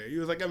solid player. He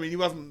was like, he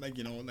wasn't like,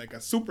 like a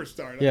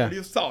superstar. But he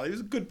was solid. He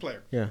was a good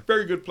player. Yeah.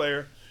 Very good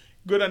player.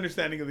 Good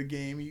understanding of the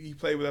game. He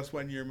played with us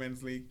 1 year in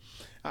men's league.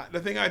 The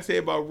thing I'd say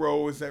about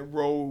Roe is that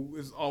Roe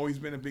has always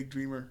been a big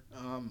dreamer.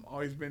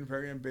 Always been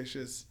very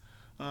ambitious.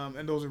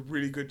 And those are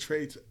really good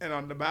traits. And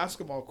on the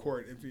basketball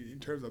court, in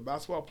terms of a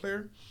basketball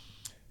player,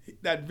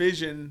 that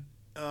vision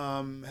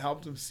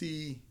helped him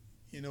see,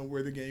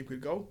 where the game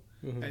could go.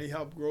 Mm-hmm. And he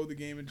helped grow the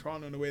game in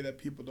Toronto in a way that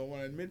people don't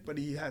want to admit, but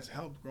he has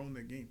helped grow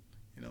the game,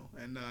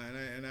 And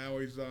I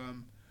always,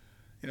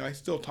 I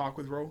still talk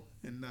with Roe,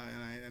 and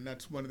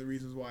that's one of the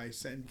reasons why I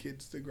send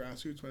kids to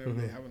grassroots whenever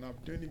they have an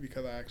opportunity,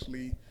 because I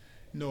actually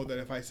know that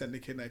if I send the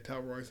kid and I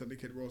tell Roe, I send the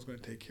kid, Roe's going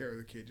to take care of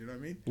the kid. You know what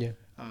I mean? Yeah.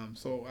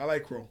 So I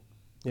like Roe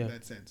in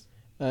that sense.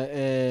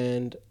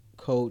 And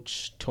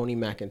Coach Tony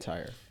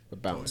McIntyre, the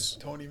bounce.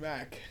 Tony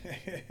Mac.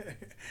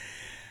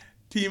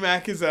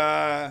 T-Mac is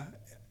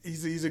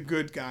he's a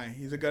good guy.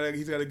 He's got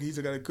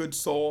a good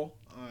soul,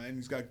 and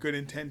he's got good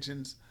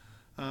intentions.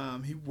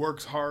 He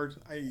works hard.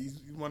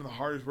 He's one of the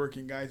hardest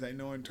working guys I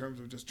know in terms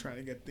of just trying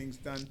to get things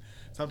done.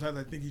 Sometimes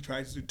I think he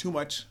tries to do too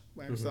much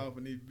by himself,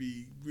 and he'd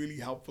be really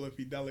helpful if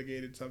he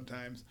delegated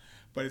sometimes.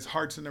 But his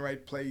heart's in the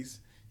right place.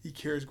 He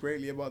cares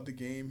greatly about the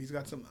game. He's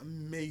got some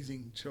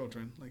amazing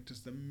children, like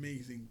just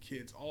amazing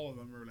kids. All of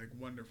them are like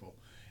wonderful.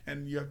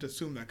 And you have to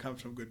assume that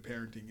comes from good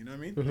parenting. You know what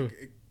I mean? Mm-hmm.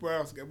 Like,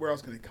 where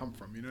else can it come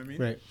from? You know what I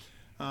mean? Right.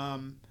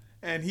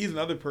 And he's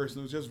another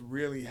person who's just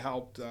really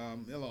helped,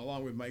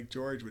 along with Mike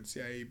George with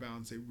CIA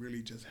Bounce. They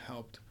really just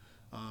helped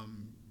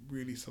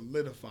really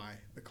solidify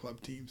the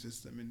club team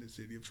system in the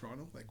city of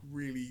Toronto. Like,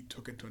 really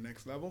took it to a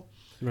next level.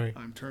 Right.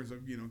 In terms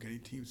of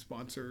getting teams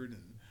sponsored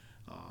and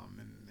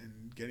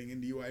getting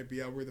into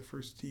UIBL. We're the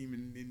first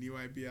team in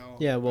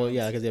UIBL. Yeah, well,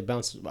 yeah, because they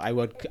bounced. I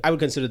would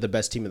consider the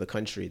best team in the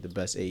country, the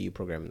best AU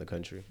program in the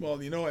country. Well,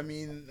 I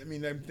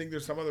think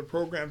there's some other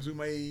programs who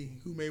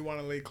may want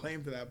to lay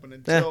claim to that, but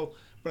until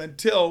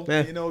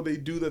they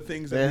do the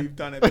things that we've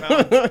done at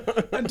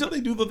Bounce, until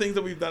they do the things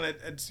that we've done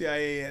at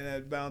CIA and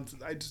at Bounce,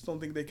 I just don't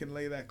think they can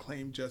lay that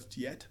claim just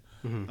yet.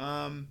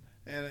 Mm-hmm.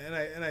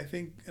 And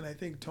I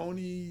think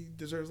Tony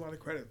deserves a lot of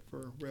credit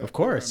for where of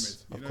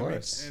course, of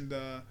course. I mean?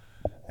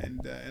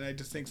 And I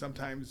just think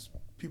sometimes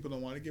people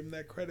don't want to give him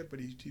that credit, but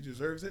he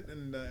deserves it,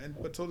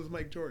 but so does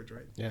Mike George,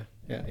 right? Yeah.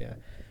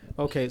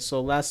 Okay,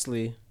 so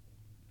lastly,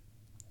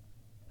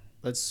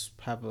 let's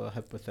have a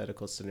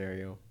hypothetical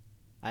scenario.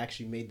 I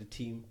actually made the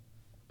team,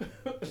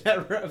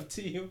 that Rev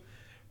team,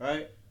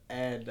 right?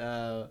 And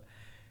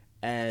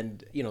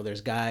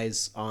there's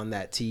guys on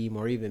that team,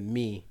 or even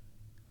me,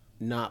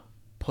 not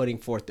putting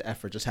forth the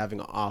effort, just having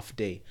an off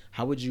day.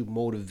 How would you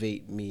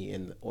motivate me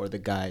or the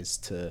guys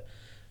to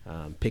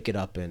pick it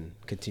up and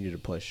continue to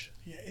push?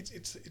 Yeah,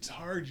 it's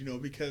hard,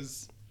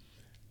 because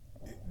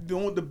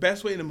the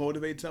best way to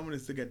motivate someone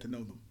is to get to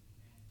know them.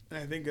 And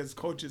I think as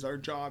coaches, our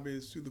job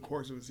is through the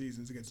course of a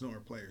season to get to know our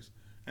players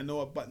and know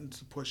what buttons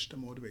to push to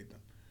motivate them.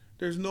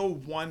 There's no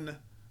one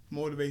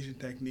motivation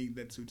technique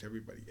that suits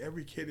everybody.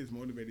 Every kid is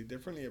motivated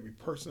differently. Every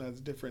person has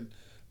different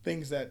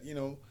things that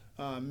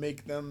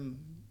make them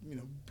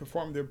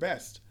perform their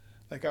best.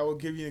 Like, I will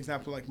give you an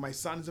example. Like, my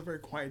son is a very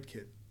quiet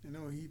kid.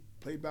 He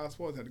played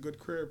basketball, has had a good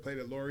career, played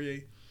at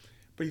Laurier,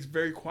 but he's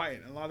very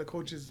quiet. And a lot of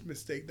coaches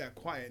mistake that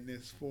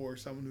quietness for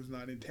someone who's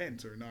not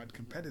intense or not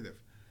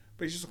competitive.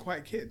 But he's just a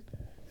quiet kid.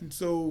 And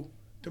so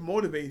to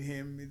motivate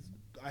him,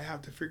 I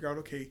have to figure out,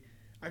 okay,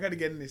 I got to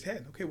get in his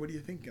head. Okay, what are you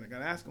thinking? I got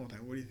to ask him all the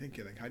time, what are you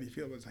thinking? Like, how do you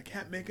feel about this? I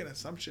can't make an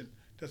assumption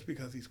just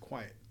because he's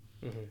quiet,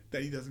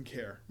 that he doesn't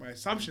care. My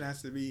assumption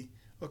has to be,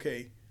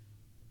 okay,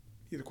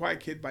 he's a quiet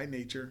kid by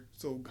nature,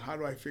 so how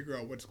do I figure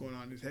out what's going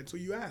on in his head? So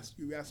you ask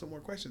some more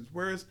questions.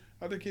 Whereas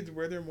other kids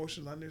wear their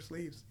emotions on their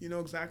sleeves. You know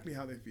exactly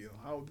how they feel,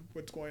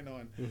 what's going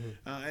on.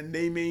 And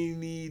they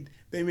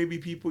may be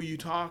people you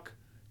talk.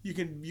 You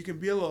can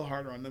be a little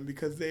harder on them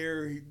because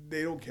they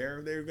don't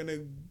care. They're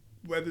gonna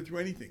weather through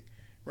anything,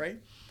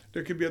 right?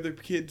 There could be other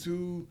kids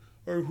who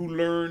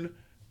learn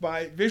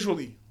by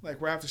visually, like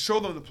where I have to show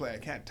them the play. I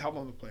can't tell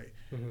them to play.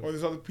 Or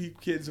there's other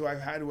kids who I've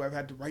had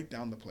to write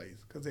down the plays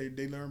because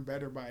they learn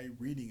better by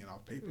reading it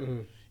off paper.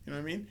 You know what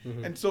I mean?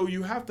 And so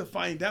you have to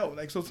find out.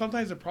 Like, so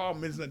sometimes the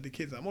problem isn't that the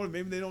kids are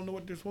motivated. Maybe they don't know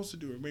what they're supposed to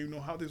do, or maybe know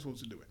how they're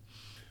supposed to do it.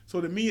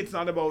 So to me, it's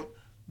not about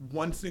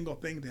one single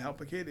thing to help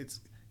a kid.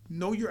 It's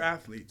know your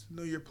athletes,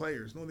 know your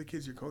players, know the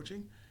kids you're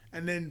coaching,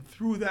 and then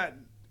through that,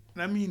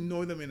 and I mean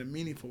know them in a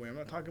meaningful way. I'm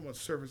not talking about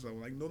surface level.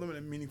 Like, know them in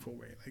a meaningful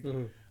way.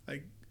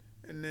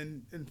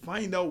 And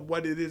find out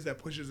what it is that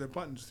pushes their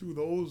buttons through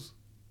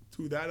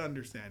that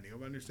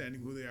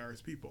understanding who they are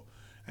as people.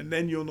 And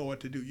then you'll know what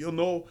to do. You'll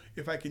know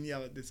if I can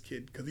yell at this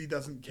kid because he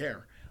doesn't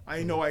care.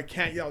 I know I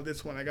can't yell at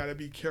this one. I got to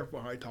be careful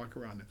how I talk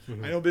around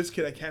him. I know this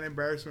kid, I can't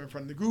embarrass him in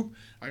front of the group.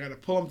 I got to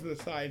pull him to the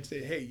side and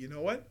say, hey, you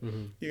know what?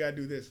 You got to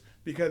do this.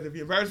 Because if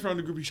you embarrass him in front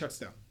of the group, he shuts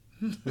down.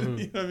 You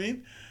know what I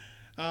mean?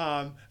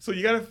 So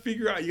you got to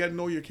figure out, you got to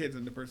know your kids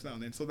and the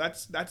personality. And so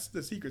that's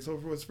the secret. So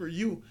if it was for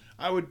you,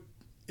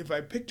 if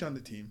I picked on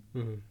the team,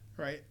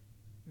 right,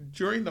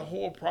 during the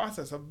whole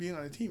process of being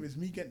on a team is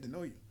me getting to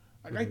know you.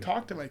 Like, I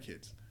talk to my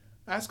kids,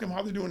 ask them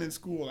how they're doing in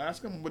school,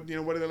 ask them what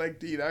do they like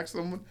to eat, ask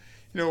them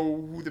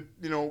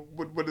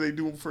what do they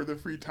do for their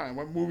free time,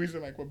 what movies they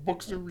like, what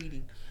books they're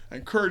reading. I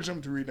encourage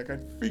them to read. Like, I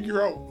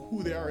figure out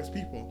who they are as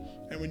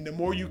people, and the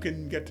more you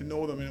can get to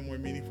know them in a more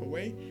meaningful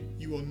way,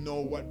 you will know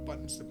what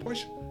buttons to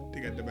push to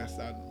get the best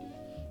out of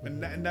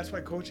them. And that's why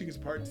coaching is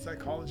part of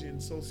psychology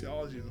and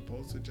sociology as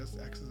opposed to just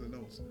X's and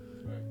O's.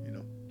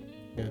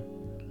 Yeah.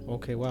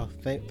 Okay, wow.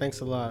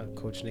 Thanks a lot,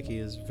 Coach Nicky.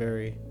 Is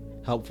very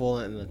helpful,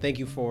 and thank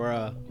you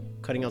for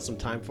cutting out some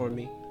time for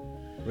me.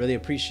 Really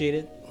appreciate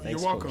it.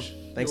 Thanks, You're welcome. Coach.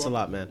 Thanks a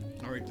lot, man.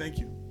 All right, thank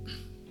you.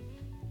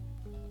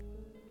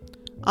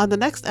 On the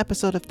next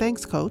episode of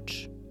Thanks,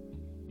 Coach.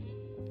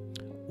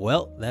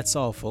 Well, that's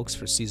all, folks,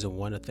 for Season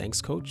 1 of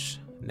Thanks, Coach.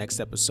 Next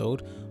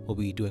episode, we'll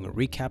be doing a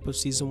recap of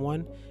Season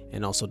 1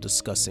 and also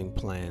discussing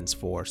plans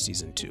for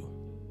Season 2.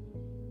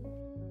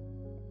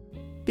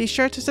 Be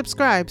sure to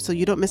subscribe so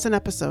you don't miss an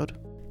episode.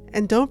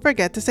 And don't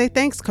forget to say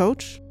thanks,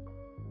 Coach.